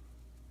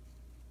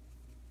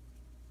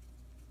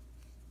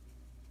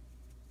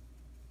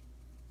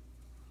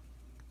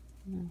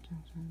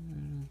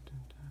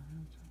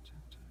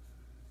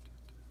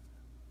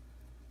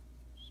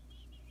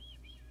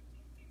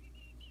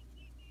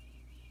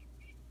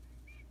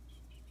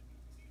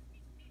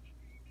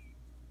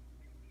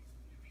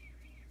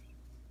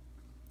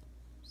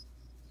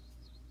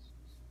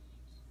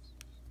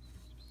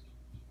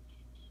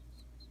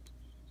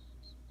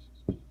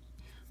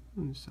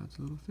 And this side's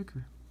a little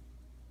thicker.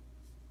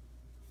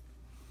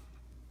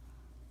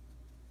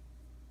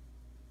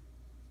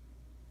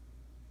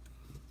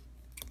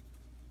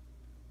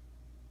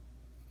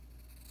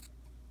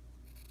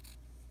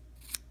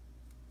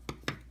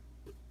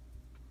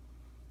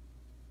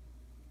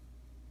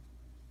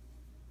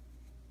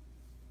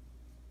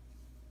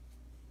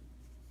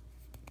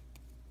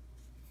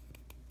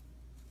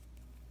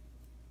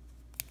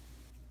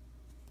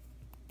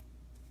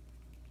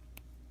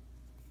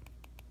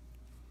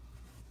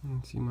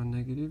 And see, my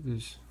negative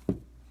is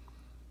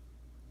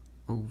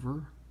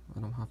over. I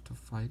don't have to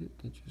fight it.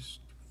 It just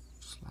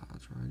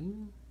slides right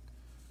in.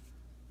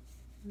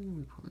 And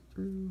we pull it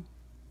through.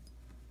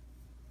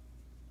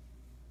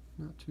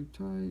 Not too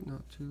tight,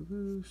 not too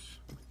loose.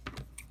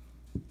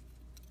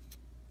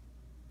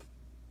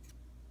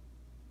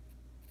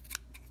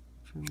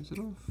 Trims it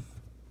off.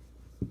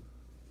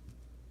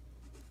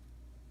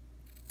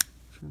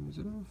 Trims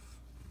it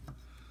off.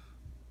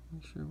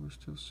 Make sure we're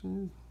still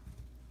centered.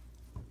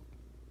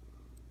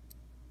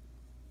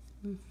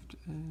 Lift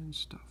and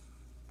stuff.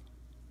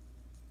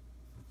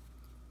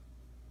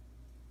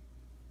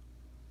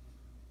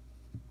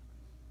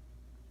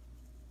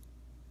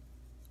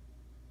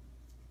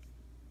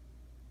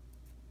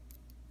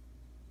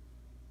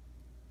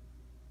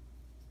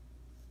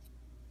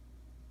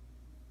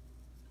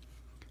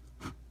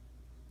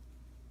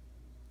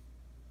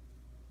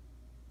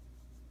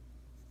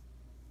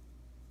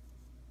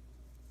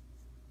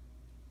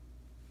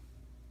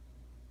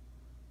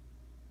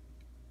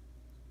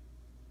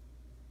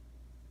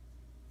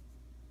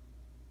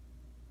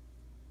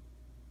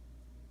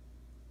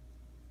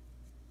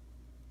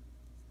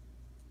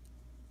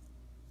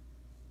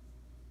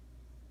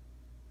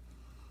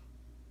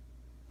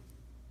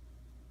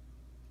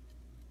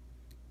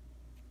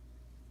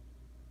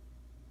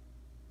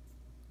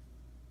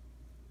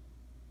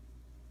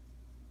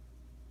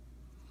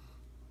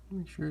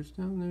 Make sure it's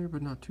down there,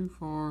 but not too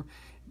far.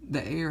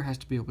 The air has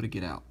to be able to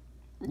get out.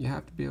 You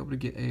have to be able to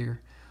get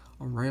air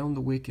around the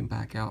wick and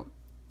back out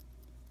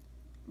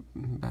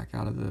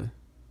of the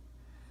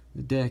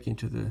deck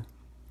into the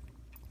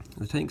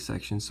tank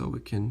section, so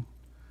it can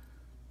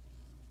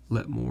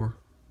let more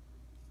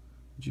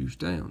juice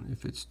down.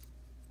 If it's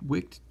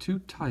wicked too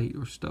tight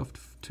or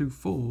stuffed too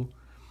full,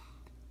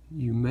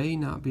 you may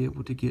not be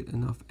able to get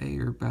enough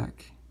air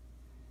back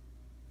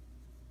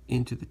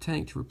into the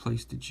tank to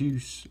replace the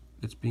juice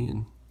that's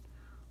being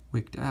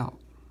wicked out.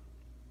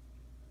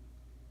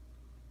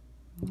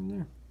 In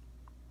there.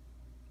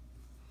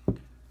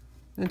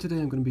 And today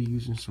I'm going to be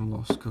using some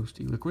Lost Coast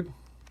liquid,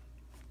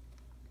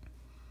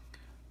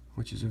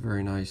 which is a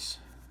very nice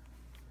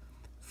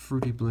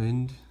fruity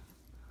blend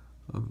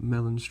of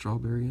melon,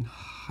 strawberry, and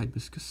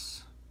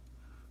hibiscus,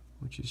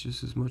 which is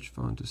just as much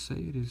fun to say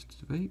it is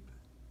to vape.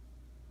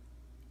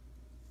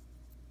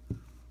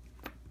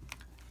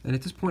 And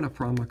at this point I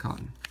prime my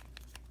cotton.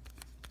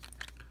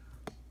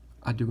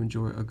 I do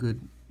enjoy a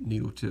good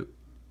needle tip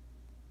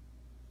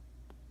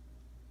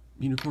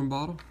unicorn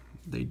bottle.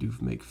 They do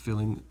make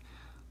filling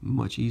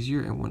much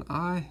easier, and when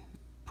I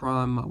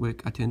prime my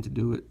wick, I tend to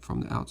do it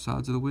from the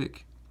outsides of the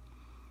wick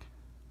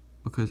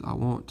because I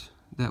want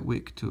that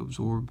wick to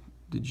absorb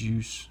the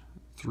juice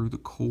through the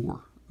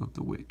core of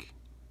the wick.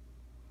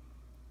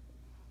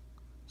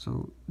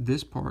 So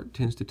this part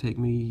tends to take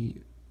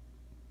me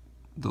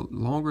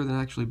longer than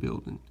actually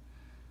building,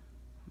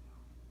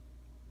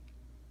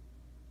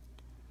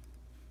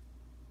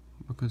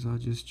 because I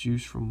just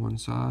juice from one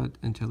side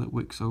until it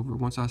wicks over.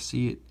 Once I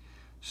see it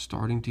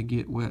starting to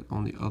get wet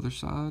on the other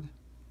side,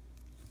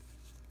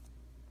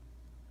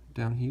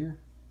 down here,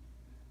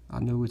 I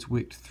know it's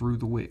wicked through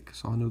the wick,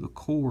 so I know the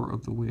core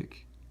of the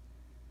wick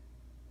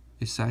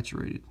is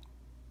saturated.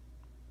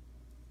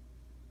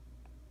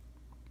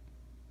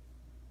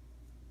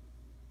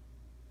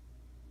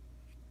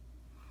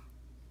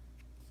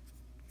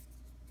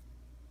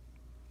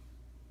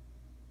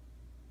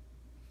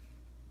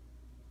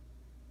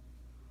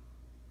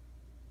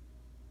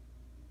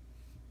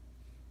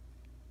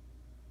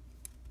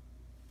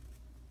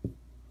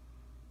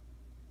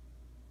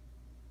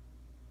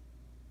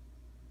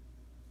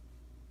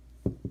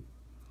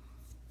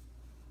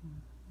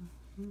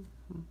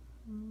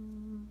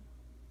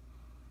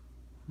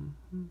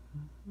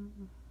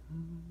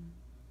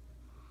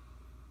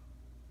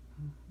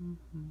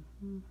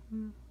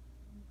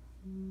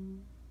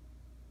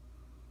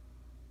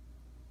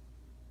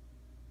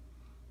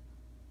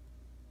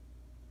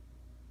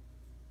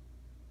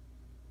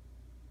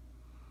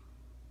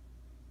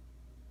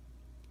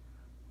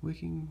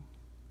 Wicking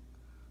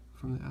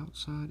from the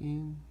outside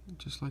in,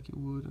 just like it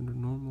would under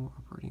normal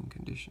operating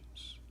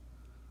conditions.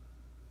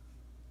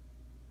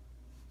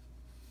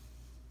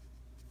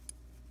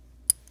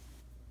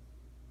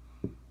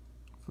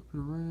 Flip it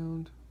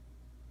around,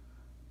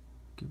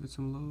 give it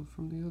some love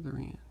from the other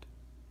end.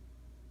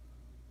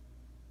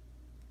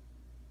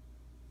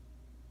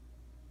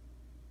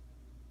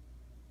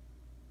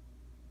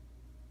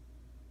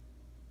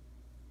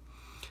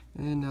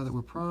 And now that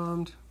we're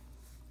primed,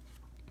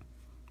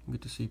 we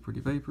get to see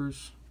pretty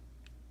vapors.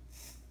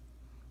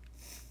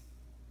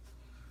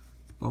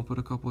 Bump it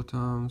a couple of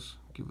times,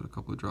 give it a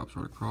couple of drops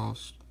right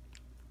across,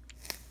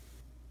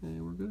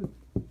 and we're good.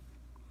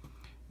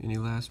 Any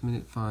last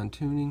minute fine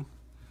tuning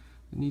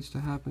that needs to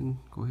happen,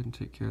 go ahead and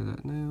take care of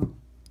that now.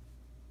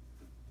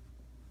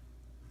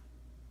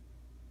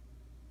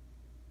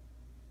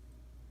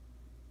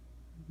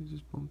 Maybe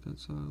just bump that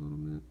side a little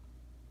bit.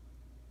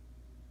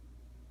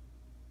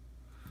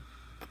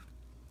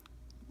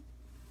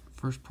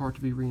 First part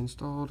to be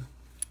reinstalled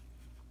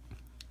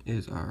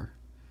is our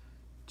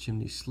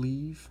chimney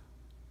sleeve.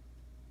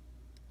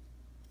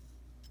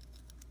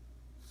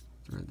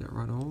 Thread that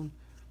right on,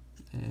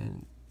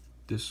 and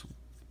this,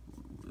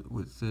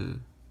 with the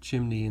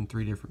chimney in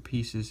 3 different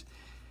pieces,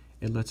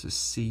 it lets us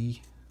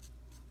see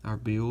our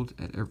build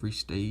at every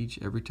stage.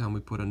 Every time we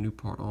put a new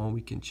part on,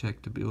 we can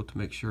check the build to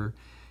make sure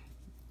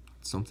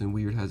something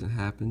weird hasn't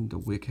happened, the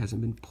wick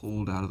hasn't been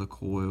pulled out of the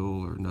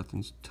coil, or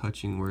nothing's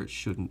touching where it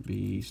shouldn't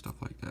be,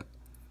 stuff like that.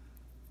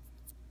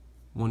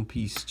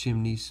 1-piece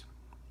chimneys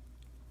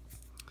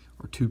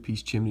or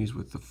 2-piece chimneys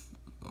with the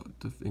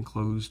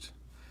enclosed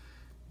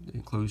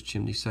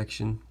chimney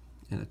section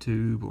and a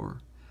tube, or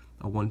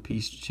a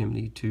 1-piece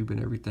chimney, tube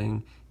and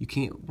everything. You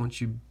can't, once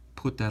you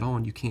put that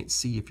on, you can't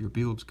see if your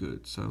build's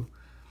good. So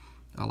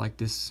I like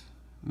this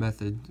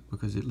method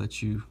because it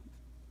lets you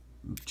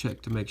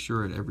check to make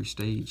sure at every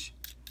stage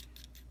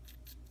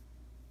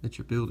that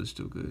your build is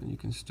still good, and you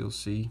can still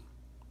see,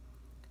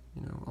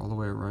 you know, all the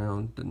way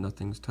around that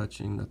nothing's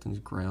touching, nothing's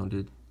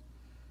grounded.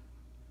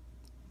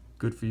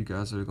 Good for you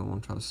guys that are going to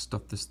want to try to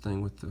stuff this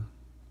thing with the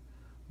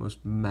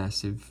most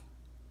massive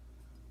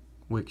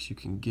wicks you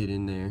can get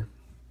in there.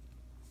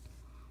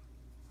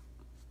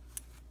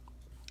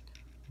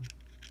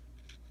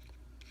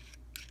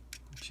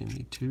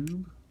 Chimney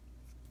tube.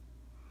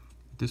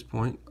 At this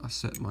point, I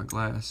set my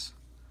glass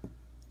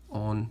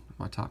on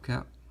my top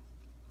cap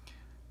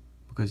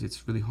because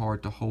it's really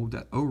hard to hold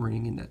that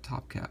O-ring in that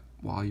top cap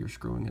while you're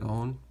screwing it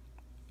on.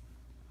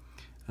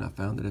 And I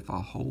found that if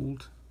I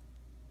hold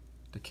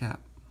the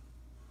cap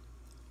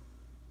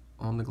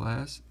on the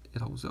glass,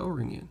 it holds the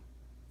O-ring in.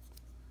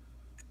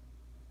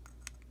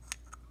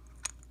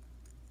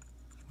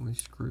 We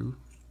screw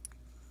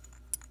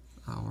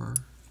our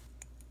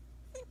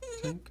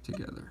tank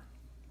together.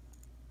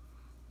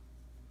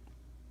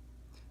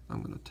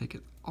 I'm going to take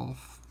it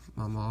off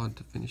my mod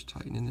to finish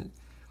tightening it.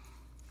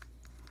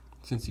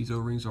 Since these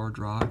O-rings are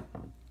dry,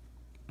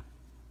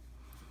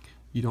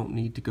 you don't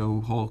need to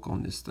go Hulk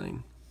on this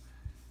thing.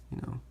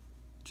 You know,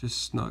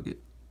 just snug it.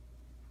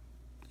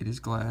 It is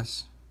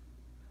glass.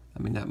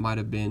 I mean, that might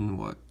have been,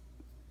 what,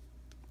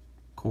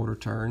 quarter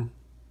turn.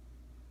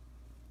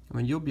 I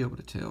mean, you'll be able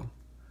to tell.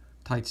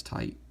 Tight's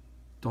tight.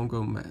 Don't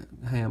go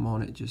ham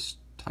on it, just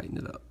tighten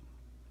it up.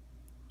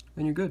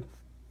 And you're good.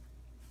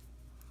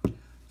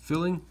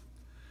 Filling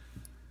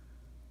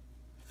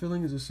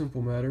is a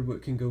simple matter,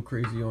 but can go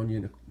crazy on you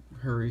in a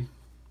hurry.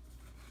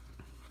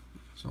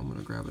 So I'm going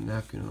to grab a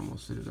napkin and I'm going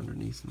to sit it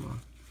underneath my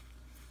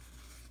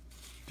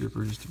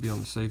dripper just to be on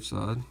the safe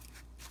side.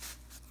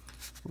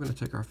 We're going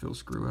to take our fill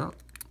screw out.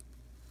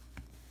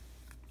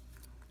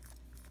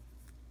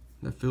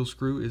 That fill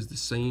screw is the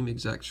same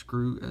exact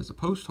screw as a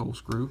post hole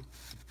screw.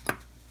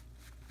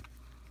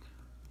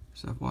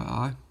 So FYI,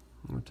 I'm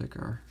going to take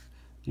our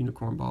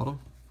unicorn bottle.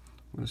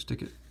 I'm going to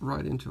stick it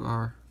right into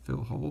our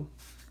fill hole.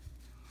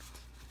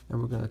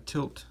 And we're going to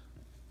tilt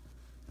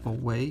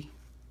away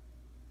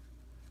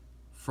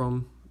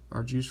from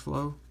our juice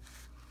flow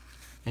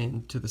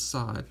and to the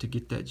side to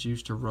get that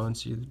juice to run.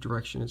 See the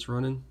direction it's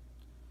running?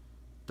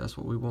 That's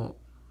what we want.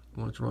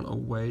 We want it to run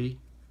away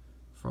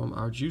from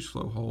our juice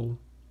flow hole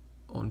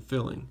on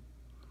filling.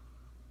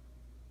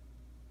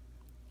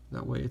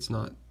 That way it's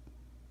not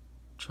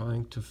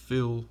trying to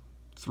fill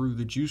through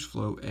the juice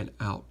flow and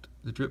out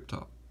the drip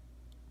top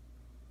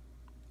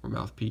or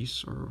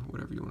mouthpiece or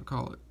whatever you want to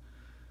call it.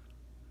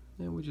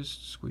 And we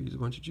just squeeze a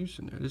bunch of juice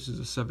in there. This is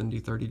a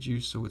 70-30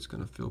 juice, so it's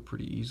going to fill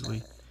pretty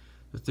easily.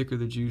 The thicker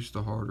the juice,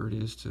 the harder it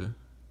is to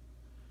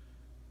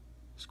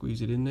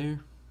squeeze it in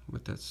there,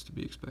 but that's to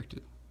be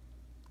expected.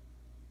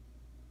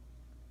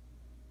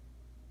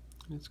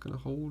 And it's going to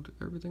hold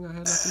everything I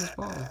had left in this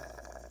bottle.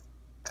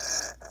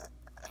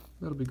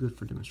 That'll be good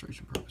for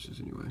demonstration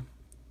purposes anyway.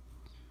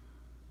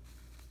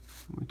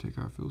 We take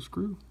our fill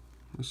screw,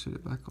 we set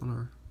it back on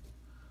our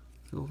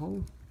fill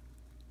hole.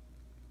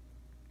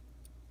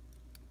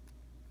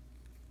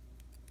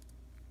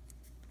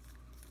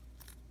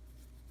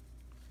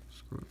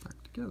 Screw it back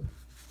together.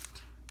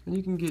 And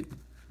you can get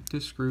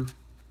this screw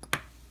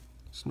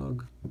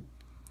snug.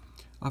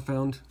 I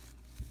found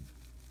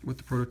with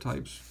the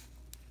prototypes,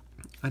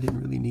 I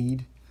didn't really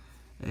need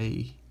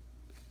a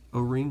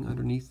O-ring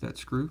underneath that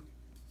screw.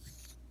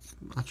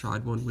 I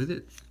tried one with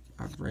it.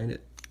 I ran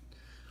it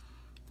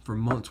for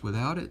months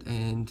without it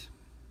and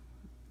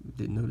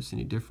didn't notice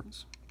any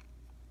difference.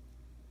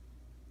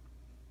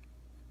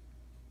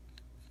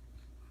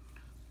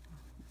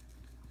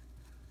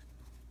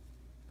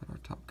 Put our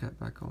top cap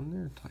back on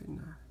there,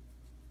 tighten our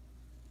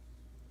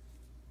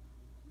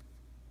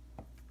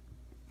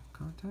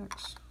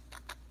contacts.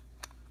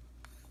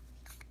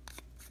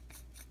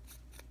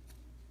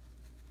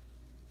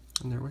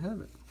 And there we have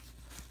it.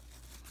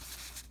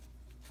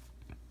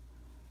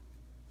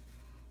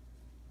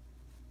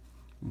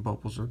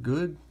 Bubbles are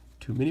good.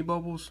 Too many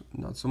bubbles,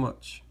 not so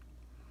much.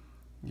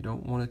 You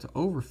don't want it to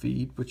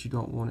overfeed, but you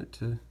don't want it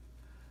to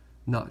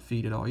not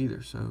feed at all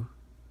either. So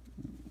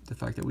the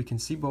fact that we can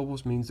see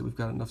bubbles means that we've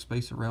got enough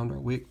space around our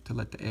wick to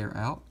let the air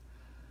out,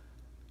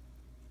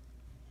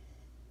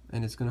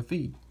 and it's going to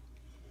feed.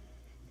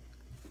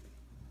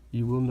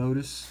 You will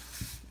notice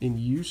in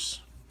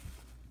use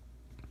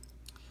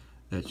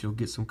that you'll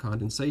get some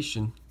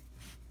condensation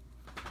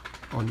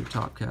on your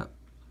top cap,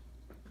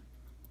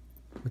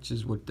 which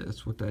is what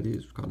that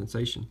is,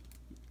 condensation.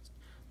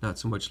 Not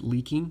so much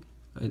leaking,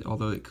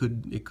 although it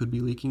could be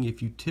leaking.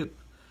 If you tip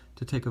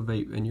to take a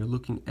vape and you're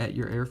looking at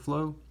your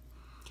airflow,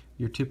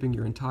 you're tipping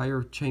your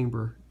entire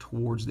chamber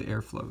towards the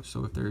airflow.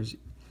 So if there's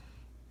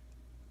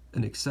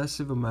an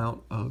excessive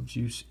amount of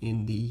juice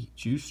in the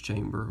juice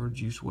chamber or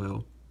juice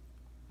well,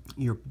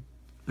 you're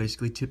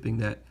basically tipping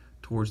that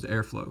towards the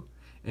airflow,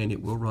 and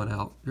it will run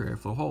out your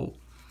airflow hole.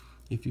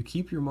 If you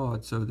keep your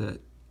mod so that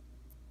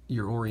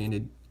you're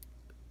oriented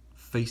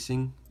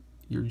facing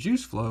your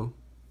juice flow,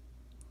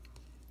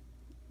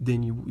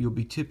 then you'll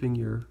be tipping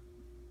your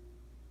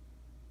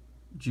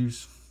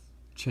juice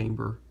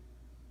chamber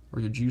or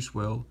your juice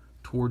well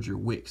towards your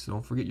wicks. So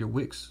don't forget, your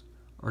wicks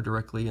are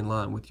directly in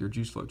line with your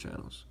juice flow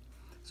channels.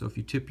 So if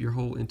you tip your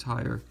whole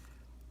entire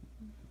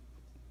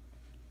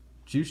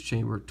juice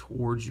chamber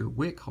towards your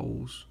wick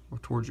holes or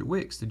towards your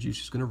wicks, the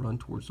juice is going to run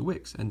towards the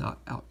wicks and not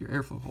out your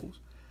airflow holes,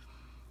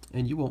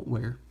 and you won't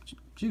wear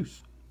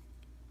juice.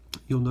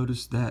 You'll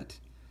notice that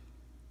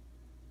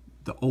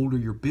the older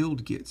your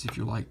build gets, if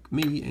you're like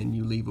me and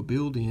you leave a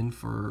build in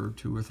for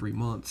 2 or 3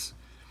 months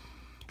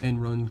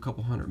and run a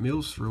couple hundred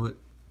mils through it,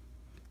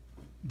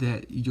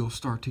 that you'll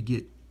start to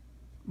get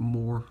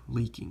more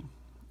leaking.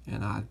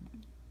 And I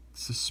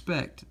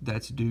suspect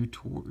that's due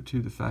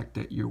to the fact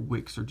that your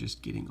wicks are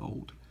just getting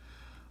old.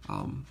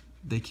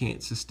 They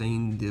can't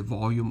sustain the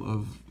volume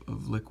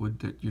of liquid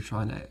that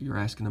you're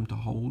asking them to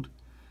hold,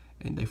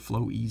 and they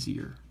flow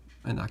easier.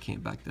 And I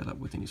can't back that up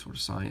with any sort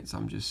of science.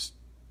 I'm just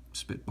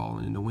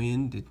spitballing in the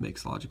wind. It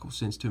makes logical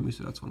sense to me,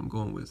 so that's what I'm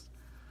going with.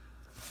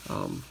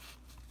 But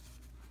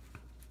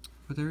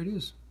there it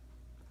is.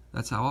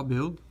 That's how I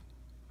build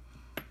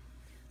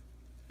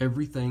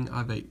everything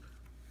I vape,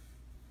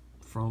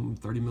 from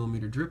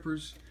 30mm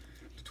drippers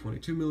to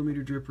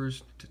 22mm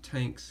drippers to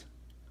tanks.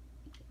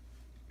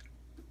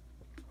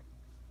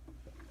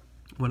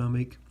 When I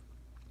make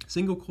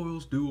single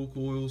coils, dual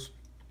coils,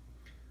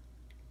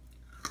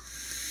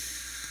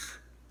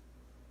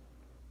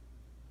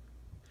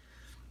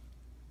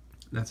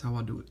 that's how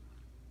I do it.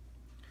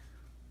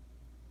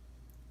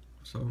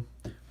 So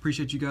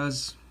appreciate you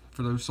guys,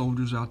 for those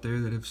soldiers out there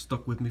that have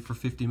stuck with me for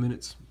 50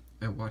 minutes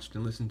and watched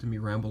and listened to me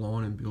ramble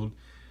on and build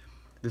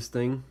this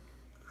thing.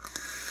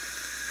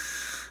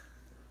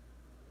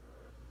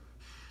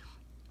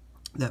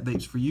 That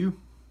vape's for you.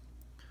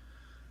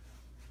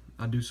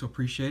 I do so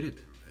appreciate it,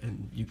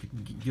 and you can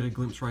get a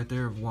glimpse right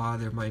there of why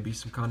there might be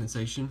some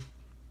condensation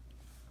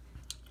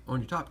on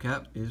your top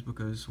cap, is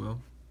because,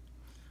 well,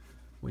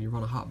 when you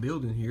run a hot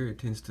build in here, it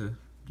tends to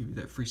give you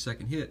that free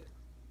second hit.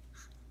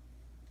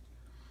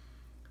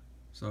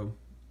 So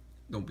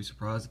don't be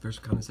surprised if there's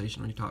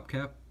condensation on your top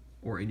cap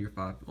or in your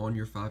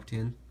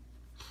 510.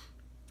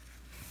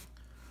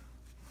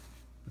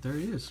 But there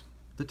it is,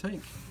 the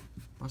tank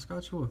by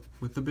Scottua,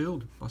 with the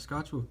build by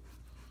Scottua.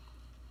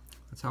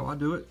 That's how I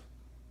do it.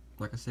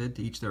 Like I said,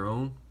 to each their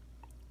own,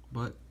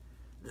 but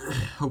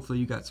hopefully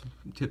you got some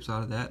tips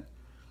out of that.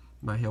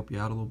 Might help you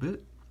out a little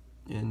bit,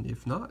 and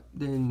if not,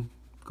 then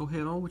go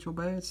head on with your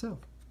bad self.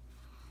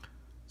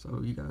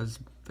 So you guys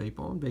vape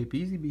on, vape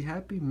easy, be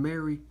happy.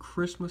 Merry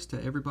Christmas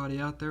to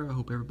everybody out there. I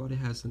hope everybody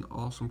has an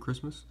awesome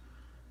Christmas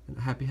and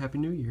a happy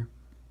New Year.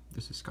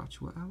 This is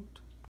Scottua out.